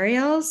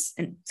materials.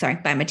 And sorry,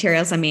 by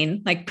materials I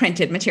mean like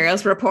printed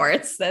materials,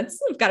 reports.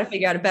 We've got to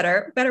figure out a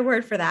better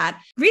word for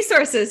that.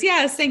 Resources,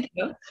 yes, thank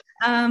you.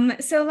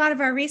 So a lot of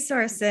our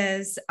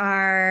resources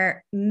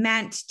are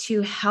meant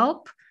to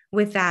help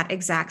with that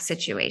exact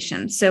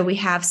situation. So we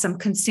have some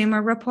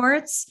consumer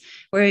reports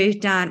where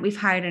we've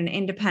hired an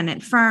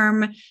independent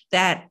firm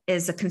that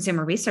is a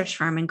consumer research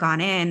firm and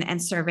gone in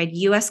and surveyed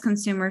US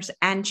consumers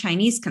and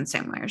Chinese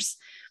consumers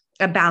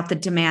about the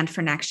demand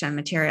for next gen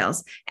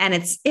materials. And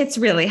it's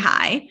really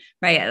high,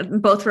 right?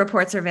 Both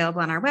reports are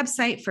available on our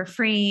website for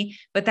free,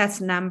 but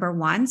that's number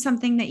one,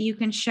 something that you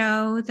can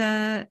show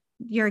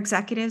your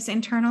executives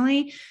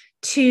internally.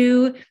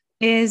 Two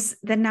is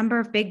the number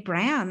of big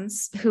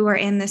brands who are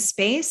in this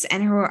space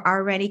and who are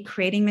already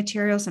creating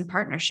materials and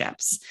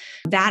partnerships.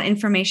 That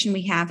information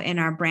we have in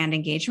our brand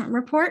engagement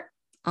report,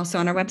 also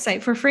on our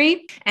website for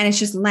free. And it's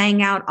just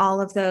laying out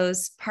all of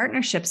those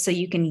partnerships so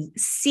you can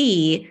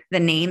see the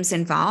names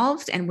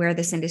involved and where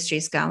this industry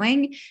is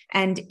going.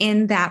 And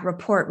in that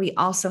report, we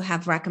also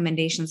have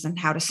recommendations on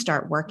how to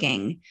start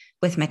working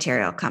with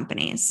material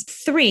companies.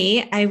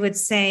 Three, I would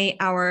say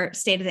our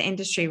state of the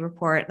industry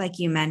report, like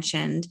you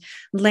mentioned,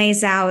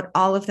 lays out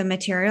all of the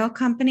material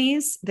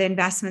companies, the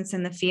investments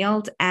in the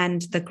field,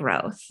 and the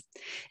growth.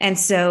 And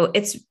so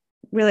it's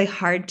really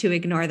hard to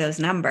ignore those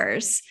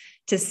numbers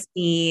to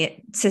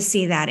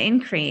see that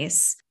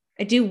increase.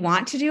 I do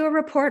want to do a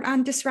report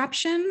on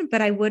disruption,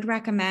 but I would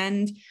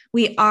recommend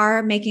we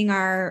are making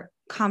our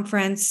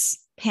conference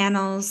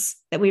panels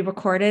that we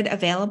recorded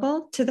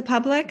available to the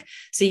public.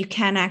 So you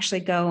can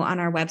actually go on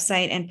our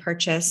website and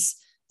purchase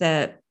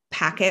the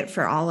packet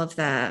for all of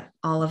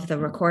the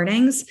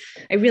recordings.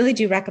 I really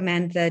do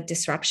recommend the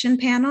disruption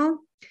panel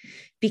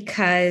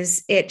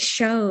because it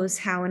shows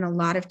how in a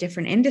lot of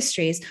different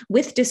industries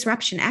with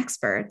disruption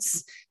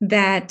experts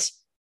that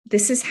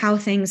this is how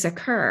things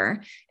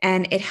occur,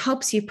 and it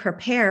helps you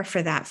prepare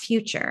for that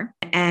future.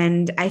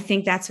 And I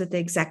think that's what the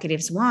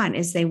executives want,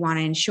 is they want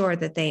to ensure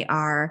that they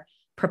are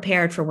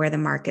prepared for where the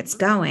market's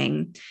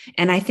going.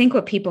 And I think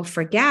what people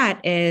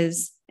forget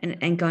is,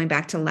 and going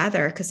back to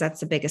leather, because that's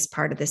the biggest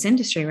part of this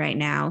industry right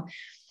now,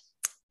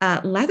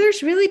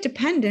 leather's really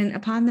dependent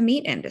upon the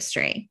meat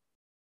industry.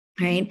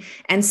 Right.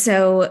 And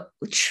so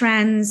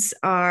trends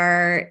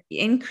are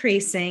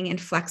increasing in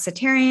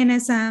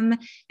flexitarianism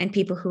and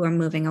people who are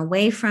moving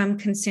away from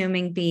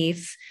consuming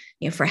beef.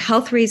 For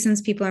health reasons,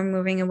 people are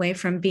moving away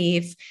from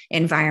beef.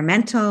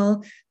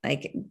 Environmental,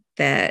 like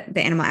the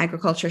animal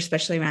agriculture,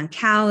 especially around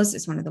cows,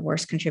 is one of the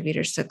worst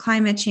contributors to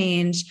climate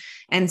change.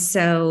 And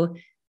so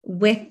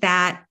with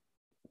that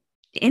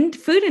in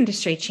food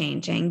industry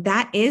changing,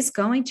 that is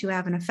going to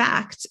have an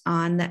effect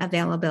on the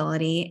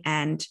availability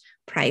and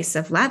price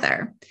of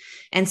leather.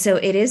 And so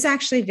it is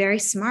actually very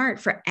smart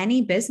for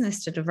any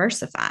business to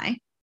diversify,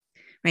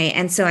 right?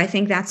 And so I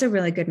think that's a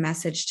really good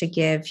message to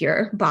give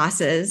your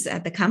bosses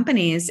at the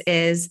companies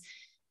is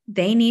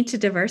they need to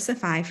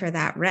diversify for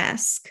that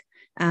risk.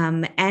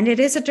 And it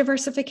is a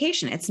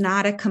diversification. It's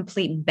not a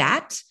complete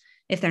bet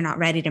if they're not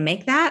ready to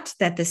make that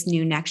this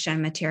new next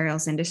gen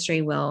materials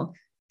industry will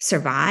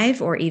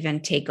survive or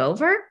even take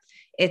over.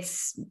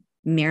 It's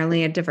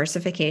merely a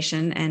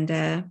diversification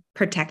and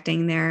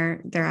protecting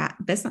their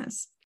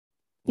business.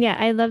 Yeah,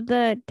 I love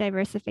the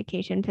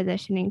diversification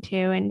positioning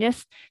too, and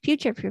just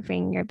future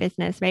proofing your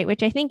business, right?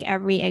 Which I think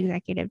every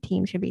executive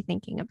team should be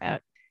thinking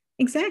about.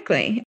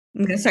 Exactly.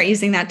 I'm going to start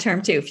using that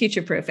term too,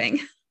 future proofing.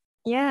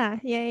 Yeah.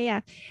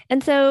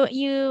 And so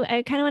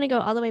I kind of want to go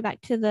all the way back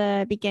to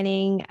the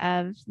beginning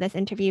of this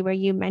interview where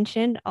you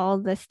mentioned all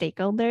the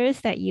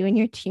stakeholders that you and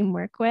your team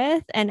work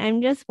with. And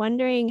I'm just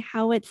wondering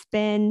how it's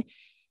been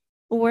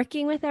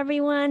working with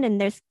everyone, and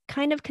there's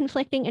kind of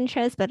conflicting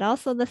interests, but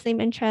also the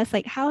same interests.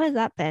 Like, how has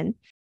that been?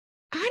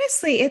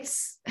 Honestly,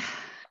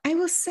 I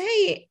will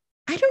say,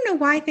 I don't know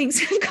why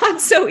things have gone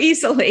so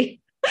easily.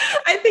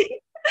 I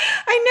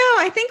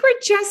think we're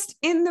just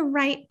in the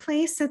right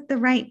place at the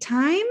right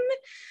time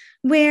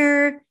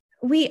where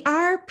we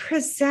are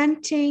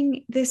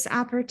presenting this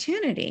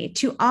opportunity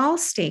to all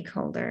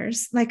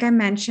stakeholders, like I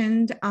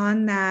mentioned,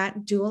 on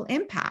that dual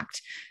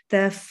impact,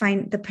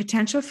 the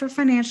potential for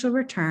financial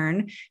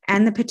return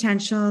and the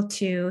potential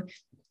to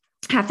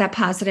have that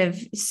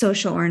positive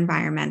social or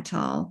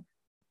environmental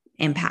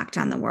impact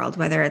on the world,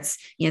 whether it's,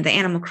 the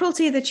animal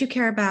cruelty that you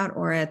care about,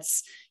 or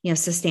it's,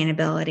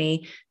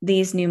 sustainability.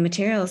 These new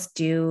materials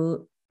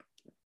do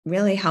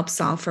really help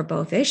solve for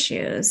both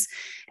issues.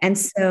 And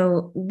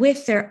so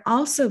with there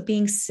also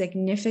being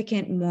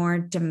significant more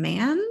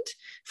demand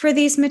for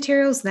these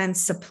materials than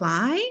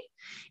supply,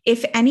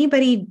 if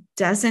anybody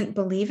doesn't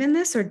believe in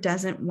this or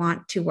doesn't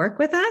want to work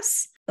with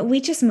us,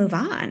 we just move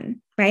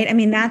on, right? I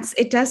mean,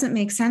 it doesn't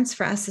make sense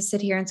for us to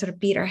sit here and sort of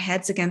beat our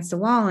heads against the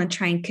wall and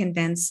try and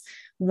convince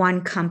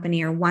one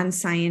company or one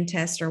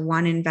scientist or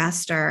one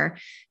investor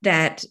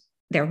that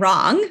they're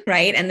wrong,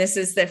 right? And this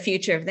is the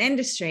future of the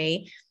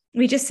industry.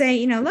 We just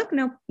say, look,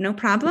 no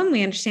problem.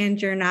 We understand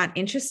you're not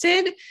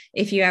interested.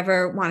 If you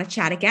ever want to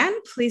chat again,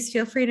 please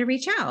feel free to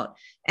reach out.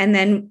 And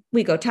then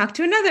we go talk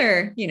to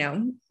another,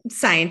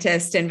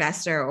 scientist,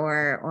 investor,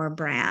 or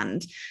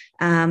brand.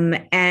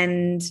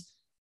 And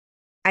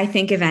I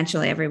think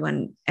eventually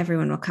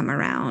everyone will come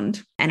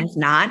around. And if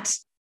not,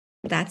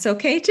 that's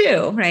okay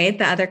too, right?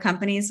 The other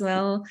companies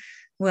will,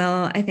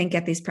 I think,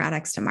 get these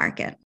products to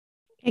market.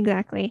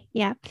 Exactly.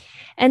 Yeah.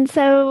 And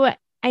so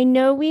I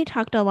know we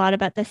talked a lot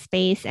about the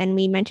space and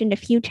we mentioned a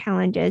few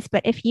challenges,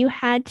 but if you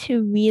had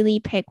to really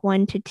pick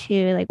 1 to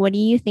 2, like what do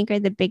you think are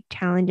the big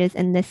challenges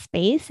in this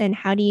space and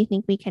how do you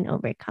think we can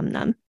overcome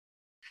them?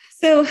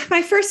 So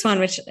my first one,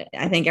 which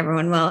I think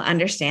everyone will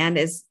understand,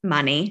 is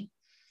money,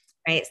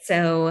 right?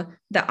 So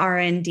the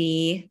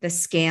R&D, the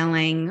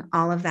scaling,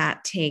 all of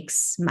that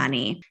takes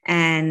money.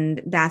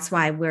 And that's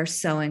why we're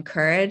so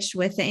encouraged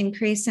with the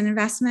increase in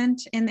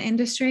investment in the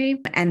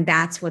industry. And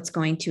that's what's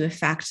going to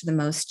affect the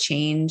most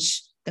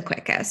change the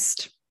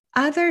quickest.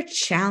 Other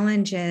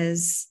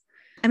challenges,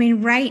 I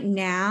mean, right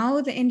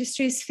now, the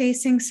industry is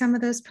facing some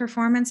of those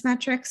performance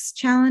metrics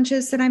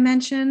challenges that I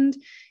mentioned.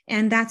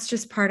 And that's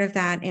just part of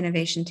that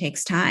innovation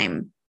takes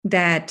time.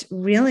 That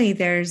really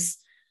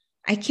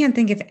I can't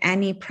think of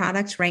any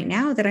product right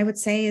now that I would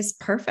say is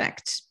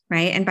perfect,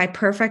 right? And by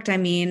perfect, I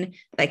mean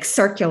like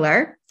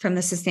circular from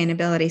the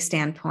sustainability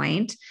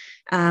standpoint,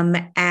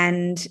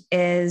 and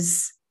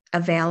is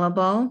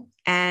available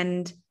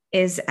and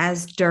is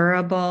as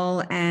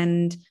durable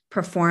and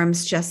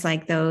performs just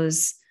like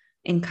those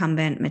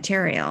incumbent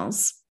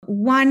materials.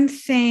 One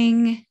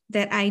thing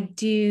that I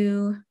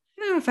don't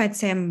know if I'd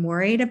say I'm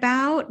worried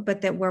about,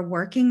 but that we're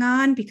working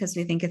on because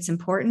we think it's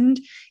important,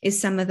 is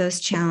some of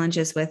those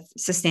challenges with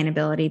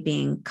sustainability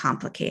being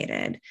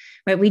complicated,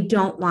 right? We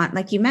don't want,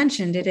 like you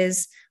mentioned, it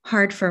is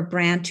hard for a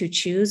brand to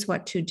choose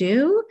what to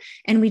do.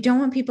 And we don't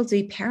want people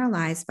to be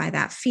paralyzed by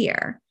that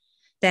fear.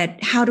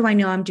 That how do I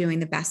know I'm doing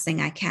the best thing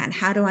I can?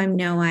 How do I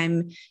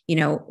know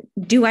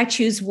do I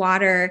choose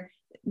water?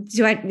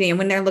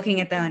 When they're looking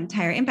at the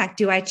entire impact,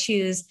 do I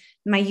choose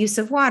my use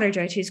of water?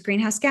 Do I choose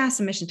greenhouse gas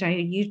emissions? Do I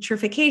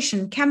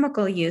eutrophication,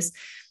 chemical use,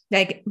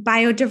 like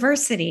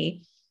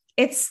biodiversity?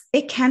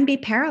 It can be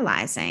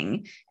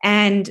paralyzing.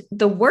 And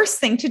the worst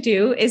thing to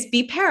do is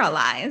be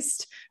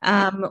paralyzed.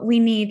 We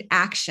need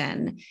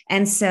action.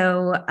 And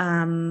so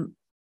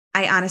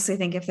I honestly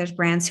think if there's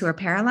brands who are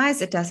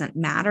paralyzed, it doesn't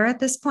matter at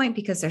this point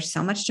because there's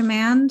so much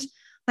demand,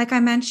 like I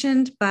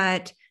mentioned,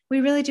 but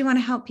we really do want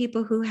to help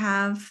people who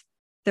have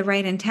the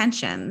right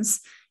intentions.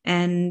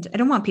 And I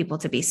don't want people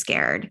to be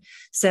scared.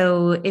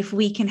 So if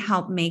we can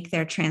help make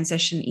their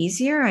transition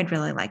easier, I'd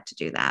really like to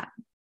do that.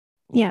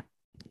 Yeah,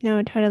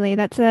 no, totally.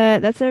 That's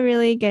a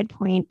really good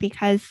point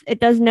because it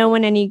does no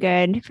one any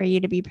good for you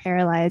to be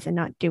paralyzed and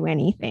not do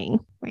anything.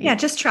 Right? Yeah,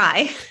 just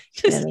try.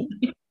 Really.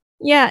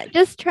 Yeah,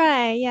 just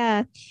try.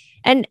 Yeah.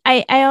 And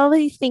I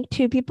always think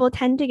too, people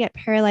tend to get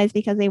paralyzed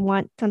because they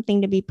want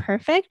something to be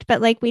perfect. But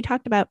like we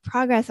talked about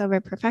progress over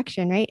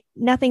perfection, right?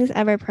 Nothing's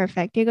ever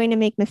perfect. You're going to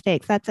make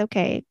mistakes. That's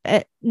okay.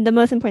 But the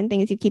most important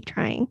thing is you keep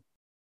trying.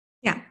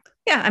 Yeah.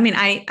 Yeah. I mean,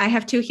 I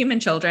have 2 human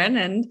children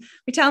and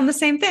we tell them the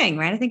same thing,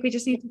 right? I think we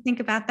just need to think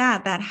about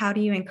that how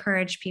do you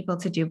encourage people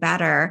to do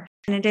better?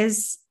 And it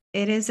is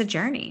a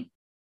journey.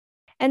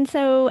 And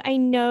so I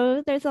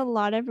know there's a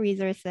lot of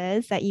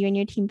resources that you and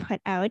your team put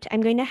out.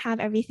 I'm going to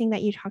have everything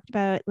that you talked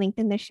about linked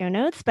in the show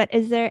notes, but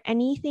is there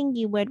anything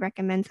you would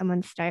recommend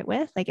someone start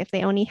with? Like if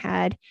they only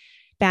had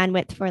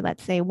bandwidth for,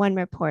 let's say, one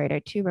report or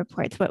two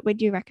reports, what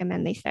would you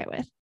recommend they start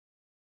with?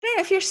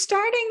 If you're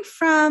starting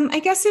from, I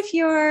guess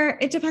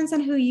it depends on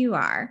who you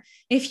are.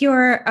 If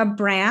you're a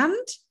brand,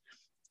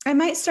 I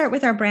might start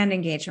with our brand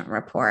engagement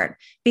report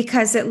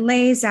because it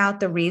lays out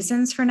the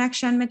reasons for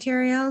next gen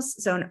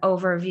materials. So an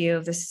overview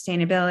of the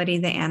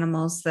sustainability, the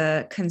animals,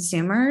 the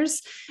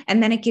consumers,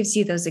 and then it gives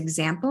you those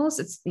examples.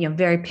 It's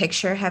very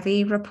picture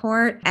heavy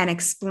report and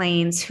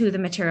explains who the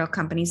material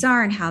companies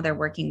are and how they're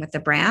working with the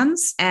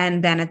brands.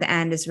 And then at the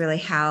end is really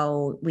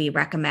how we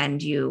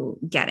recommend you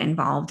get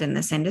involved in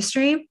this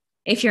industry.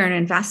 If you're an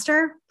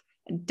investor,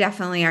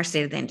 definitely our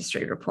state of the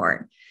industry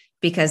report,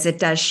 because it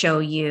does show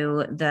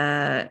you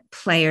the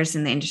players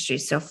in the industry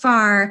so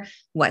far,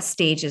 what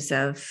stages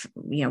of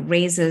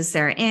raises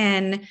they're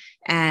in,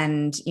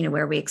 and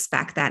where we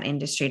expect that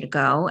industry to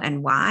go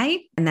and why,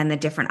 and then the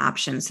different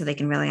options so they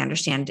can really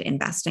understand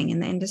investing in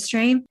the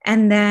industry.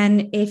 And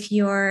then if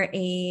you're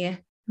a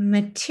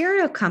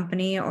material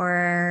company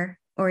or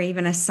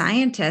even a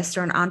scientist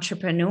or an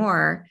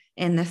entrepreneur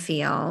in the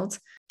field,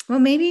 well,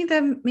 maybe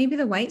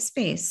the white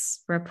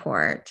space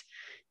report,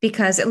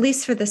 because at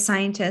least for the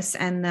scientists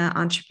and the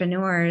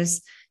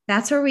entrepreneurs,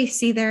 that's where we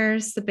see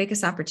there's the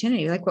biggest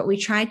opportunity. Like what we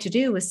tried to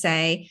do was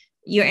say,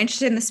 you're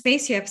interested in the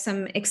space, you have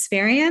some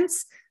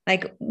experience,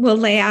 like we'll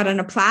lay out on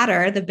a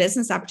platter the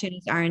business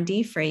opportunities,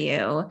 R&D for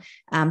you.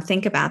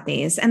 Think about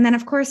these. And then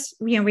of course,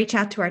 reach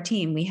out to our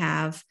team. We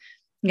have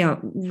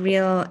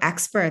real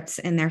experts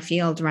in their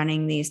field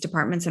running these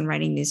departments and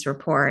writing these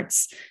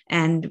reports.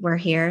 And we're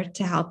here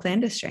to help the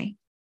industry.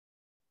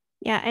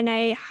 Yeah, and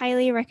I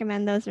highly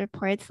recommend those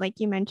reports. Like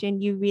you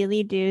mentioned, you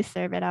really do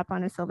serve it up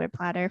on a silver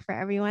platter for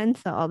everyone.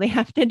 So all they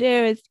have to do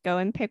is go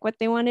and pick what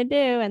they want to do,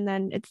 and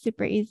then it's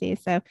super easy.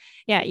 So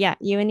yeah,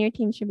 you and your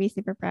team should be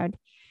super proud.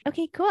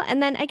 Okay, cool.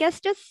 And then I guess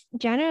just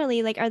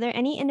generally, like, are there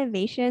any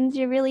innovations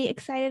you're really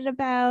excited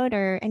about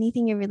or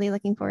anything you're really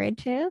looking forward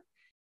to?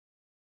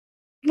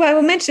 Well, I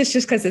will mention this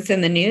just because it's in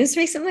the news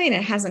recently and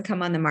it hasn't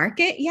come on the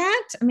market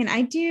yet. I mean,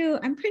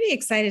 I'm pretty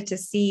excited to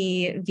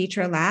see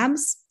Vitro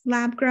Labs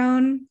lab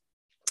grown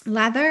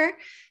leather.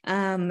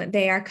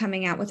 They are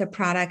coming out with a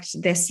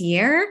product this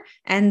year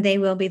and they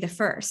will be the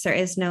first. There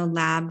is no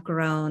lab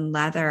grown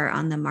leather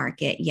on the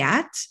market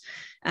yet.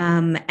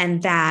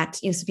 And that,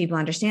 so people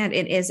understand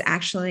it is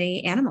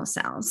actually animal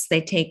cells. They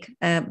take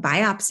a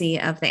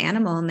biopsy of the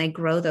animal and they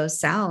grow those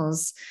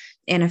cells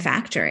in a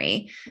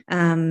factory.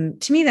 To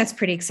me, that's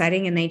pretty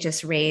exciting. And they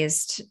just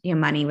raised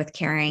money with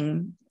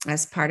Caring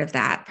as part of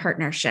that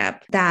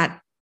partnership.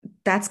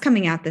 That's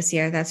coming out this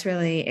year. That's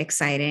really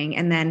exciting.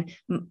 And then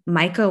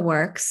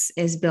MycoWorks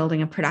is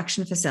building a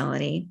production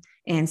facility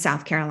in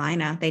South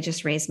Carolina. They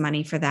just raised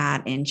money for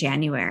that in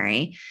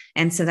January.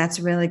 And so that's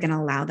really going to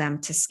allow them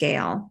to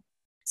scale.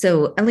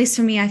 So at least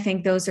for me, I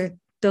think those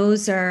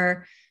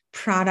are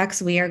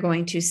products we are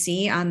going to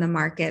see on the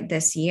market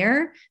this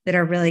year that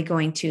are really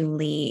going to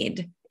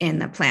lead in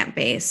the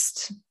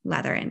plant-based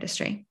leather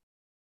industry.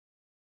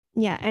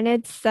 Yeah, and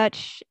it's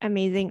such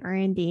amazing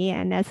R&D.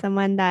 And as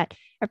someone that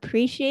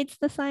appreciates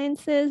the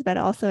sciences, but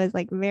also is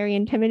like very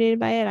intimidated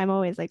by it, I'm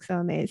always like so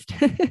amazed.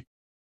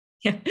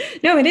 Yeah,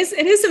 no, it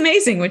is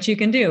amazing what you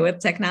can do with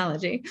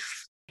technology.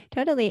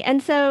 Totally.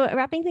 And so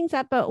wrapping things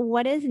up, but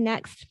what is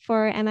next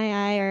for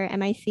MII or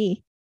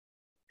MIC?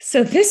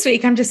 So this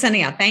week, I'm just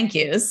sending out thank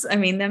yous. I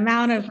mean, the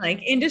amount of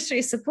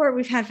industry support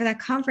we've had for that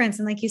conference.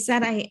 And like you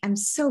said, I am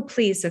so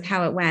pleased with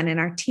how it went. And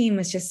our team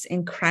was just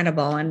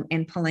incredible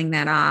in pulling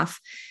that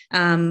off.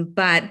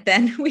 But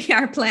then we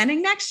are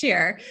planning next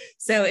year.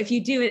 So if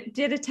you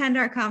did attend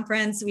our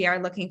conference, we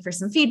are looking for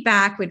some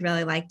feedback. We'd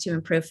really like to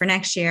improve for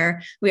next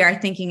year. We are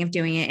thinking of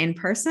doing it in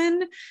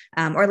person,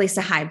 or at least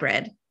a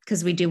hybrid,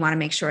 because we do want to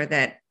make sure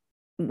that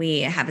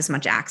we have as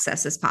much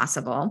access as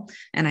possible.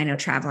 And I know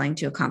traveling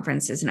to a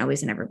conference isn't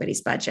always in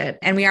everybody's budget.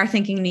 And we are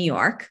thinking New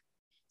York.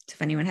 So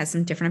if anyone has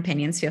some different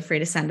opinions, feel free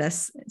to send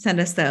us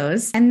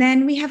those. And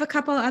then we have a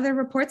couple other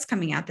reports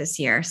coming out this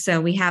year. So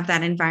we have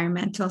that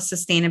environmental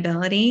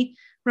sustainability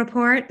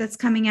report that's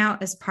coming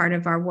out as part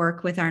of our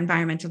work with our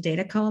Environmental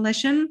Data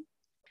Coalition.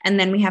 And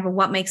then we have a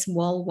What Makes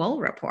Wool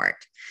Wool report.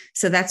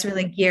 So that's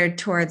really geared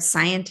towards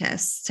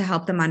scientists to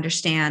help them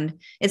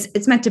understand.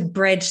 It's meant to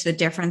bridge the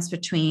difference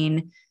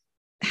between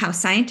how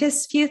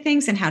scientists view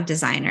things and how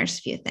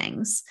designers view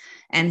things.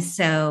 And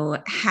so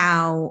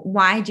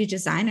why do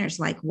designers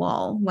like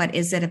wool? What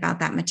is it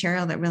about that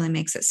material that really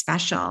makes it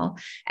special?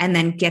 And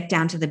then get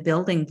down to the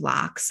building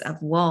blocks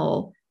of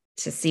wool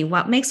to see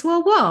what makes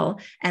wool wool,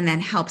 and then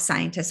help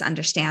scientists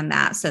understand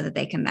that so that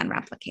they can then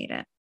replicate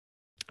it.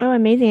 Oh,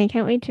 amazing. I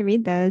can't wait to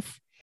read those.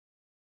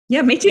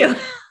 Yeah, me too.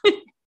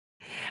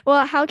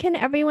 Well, how can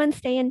everyone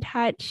stay in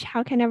touch?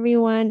 How can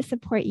everyone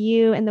support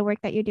you and the work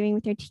that you're doing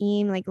with your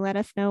team? Like, let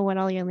us know what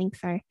all your links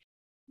are.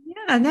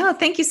 Yeah, no,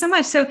 thank you so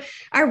much. So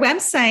our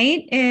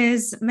website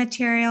is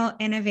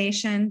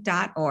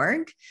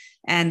materialinnovation.org.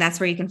 And that's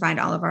where you can find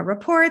all of our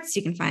reports.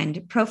 You can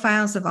find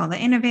profiles of all the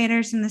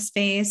innovators in the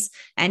space,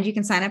 and you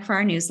can sign up for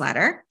our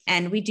newsletter.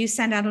 And we do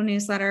send out a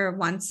newsletter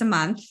once a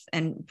month,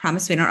 and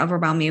promise we don't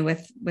overwhelm you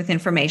with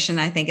information.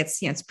 I think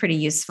it's pretty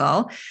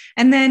useful.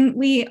 And then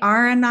we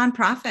are a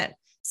nonprofit.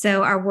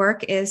 So our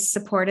work is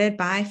supported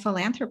by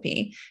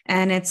philanthropy,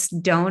 and it's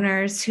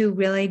donors who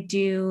really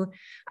do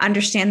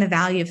understand the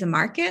value of the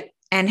market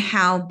and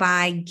how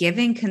by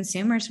giving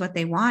consumers what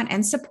they want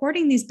and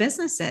supporting these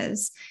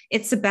businesses,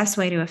 it's the best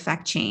way to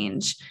affect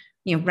change,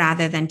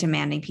 rather than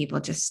demanding people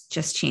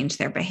just change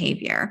their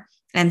behavior.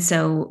 And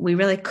so we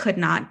really could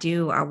not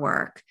do our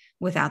work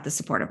without the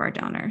support of our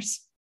donors.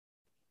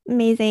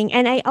 Amazing.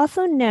 And I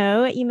also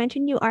know you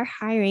mentioned you are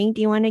hiring.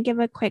 Do you want to give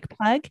a quick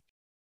plug?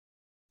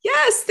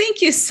 Yes,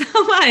 thank you so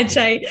much.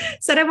 I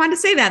said I wanted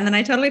to say that, and then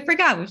I totally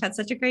forgot. We've had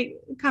such a great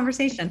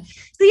conversation.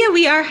 So yeah,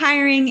 we are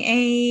hiring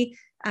a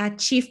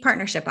chief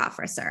partnership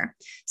officer.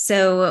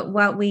 So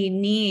what we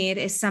need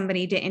is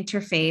somebody to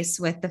interface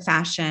with the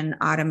fashion,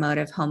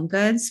 automotive, home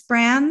goods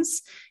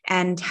brands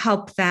and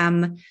help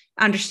them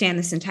understand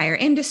this entire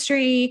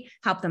industry,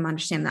 help them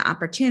understand the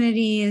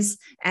opportunities,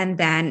 and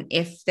then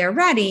if they're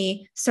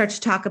ready, start to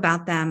talk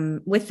about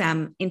with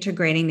them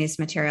integrating these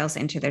materials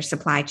into their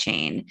supply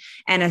chain.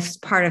 And as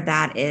part of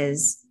that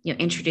is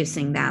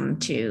introducing them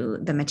to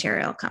the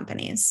material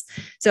companies.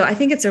 So I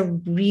think it's a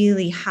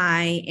really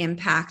high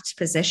impact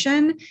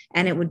position,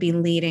 and it would be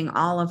leading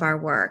all of our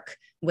work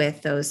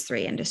with those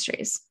three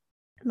industries.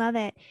 Love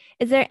it.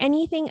 Is there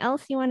anything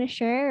else you want to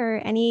share, or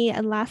any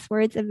last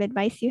words of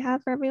advice you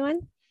have for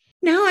everyone?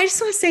 No, I just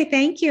want to say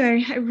thank you.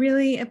 I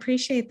really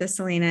appreciate this,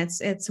 Selena.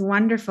 It's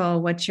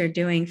wonderful what you're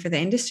doing for the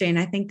industry. And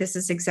I think this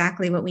is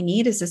exactly what we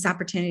need, is this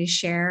opportunity to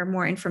share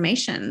more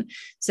information.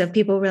 So if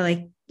people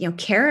really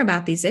care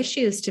about these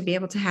issues, to be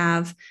able to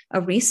have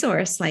a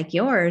resource like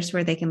yours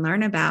where they can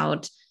learn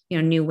about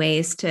new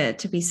ways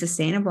to be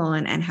sustainable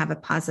and have a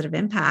positive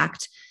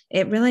impact,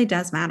 it really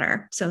does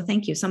matter. So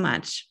thank you so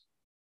much.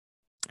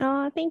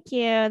 Oh, thank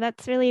you.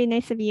 That's really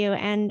nice of you.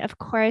 And of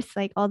course,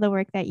 all the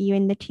work that you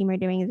and the team are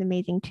doing is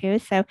amazing too.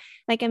 So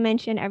like I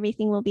mentioned,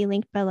 everything will be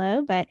linked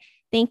below, but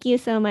thank you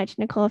so much,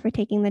 Nicole, for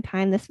taking the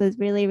time. This was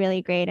really,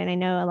 really great. And I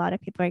know a lot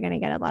of people are going to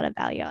get a lot of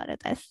value out of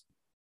this.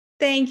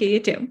 Thank you. You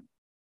too.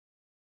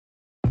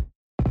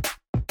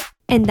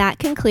 And that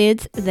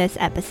concludes this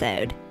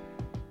episode.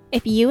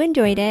 If you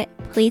enjoyed it,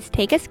 please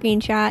take a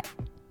screenshot,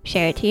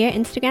 share it to your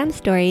Instagram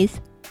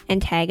stories,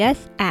 and tag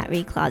us at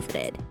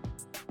Recloseted.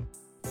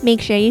 Make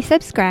sure you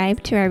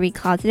subscribe to our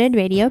Recloseted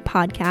Radio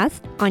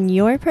podcast on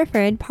your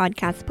preferred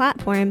podcast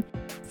platform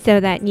so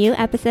that new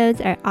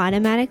episodes are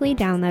automatically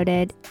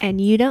downloaded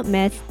and you don't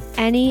miss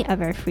any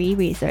of our free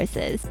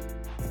resources.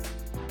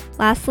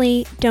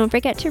 Lastly, don't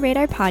forget to rate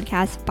our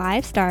podcast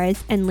 5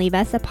 stars and leave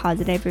us a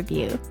positive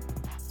review.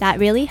 That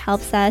really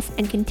helps us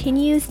and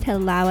continues to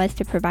allow us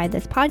to provide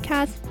this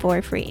podcast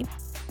for free.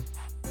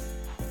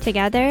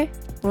 Together,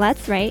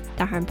 let's right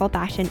the harmful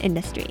fashion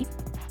industry.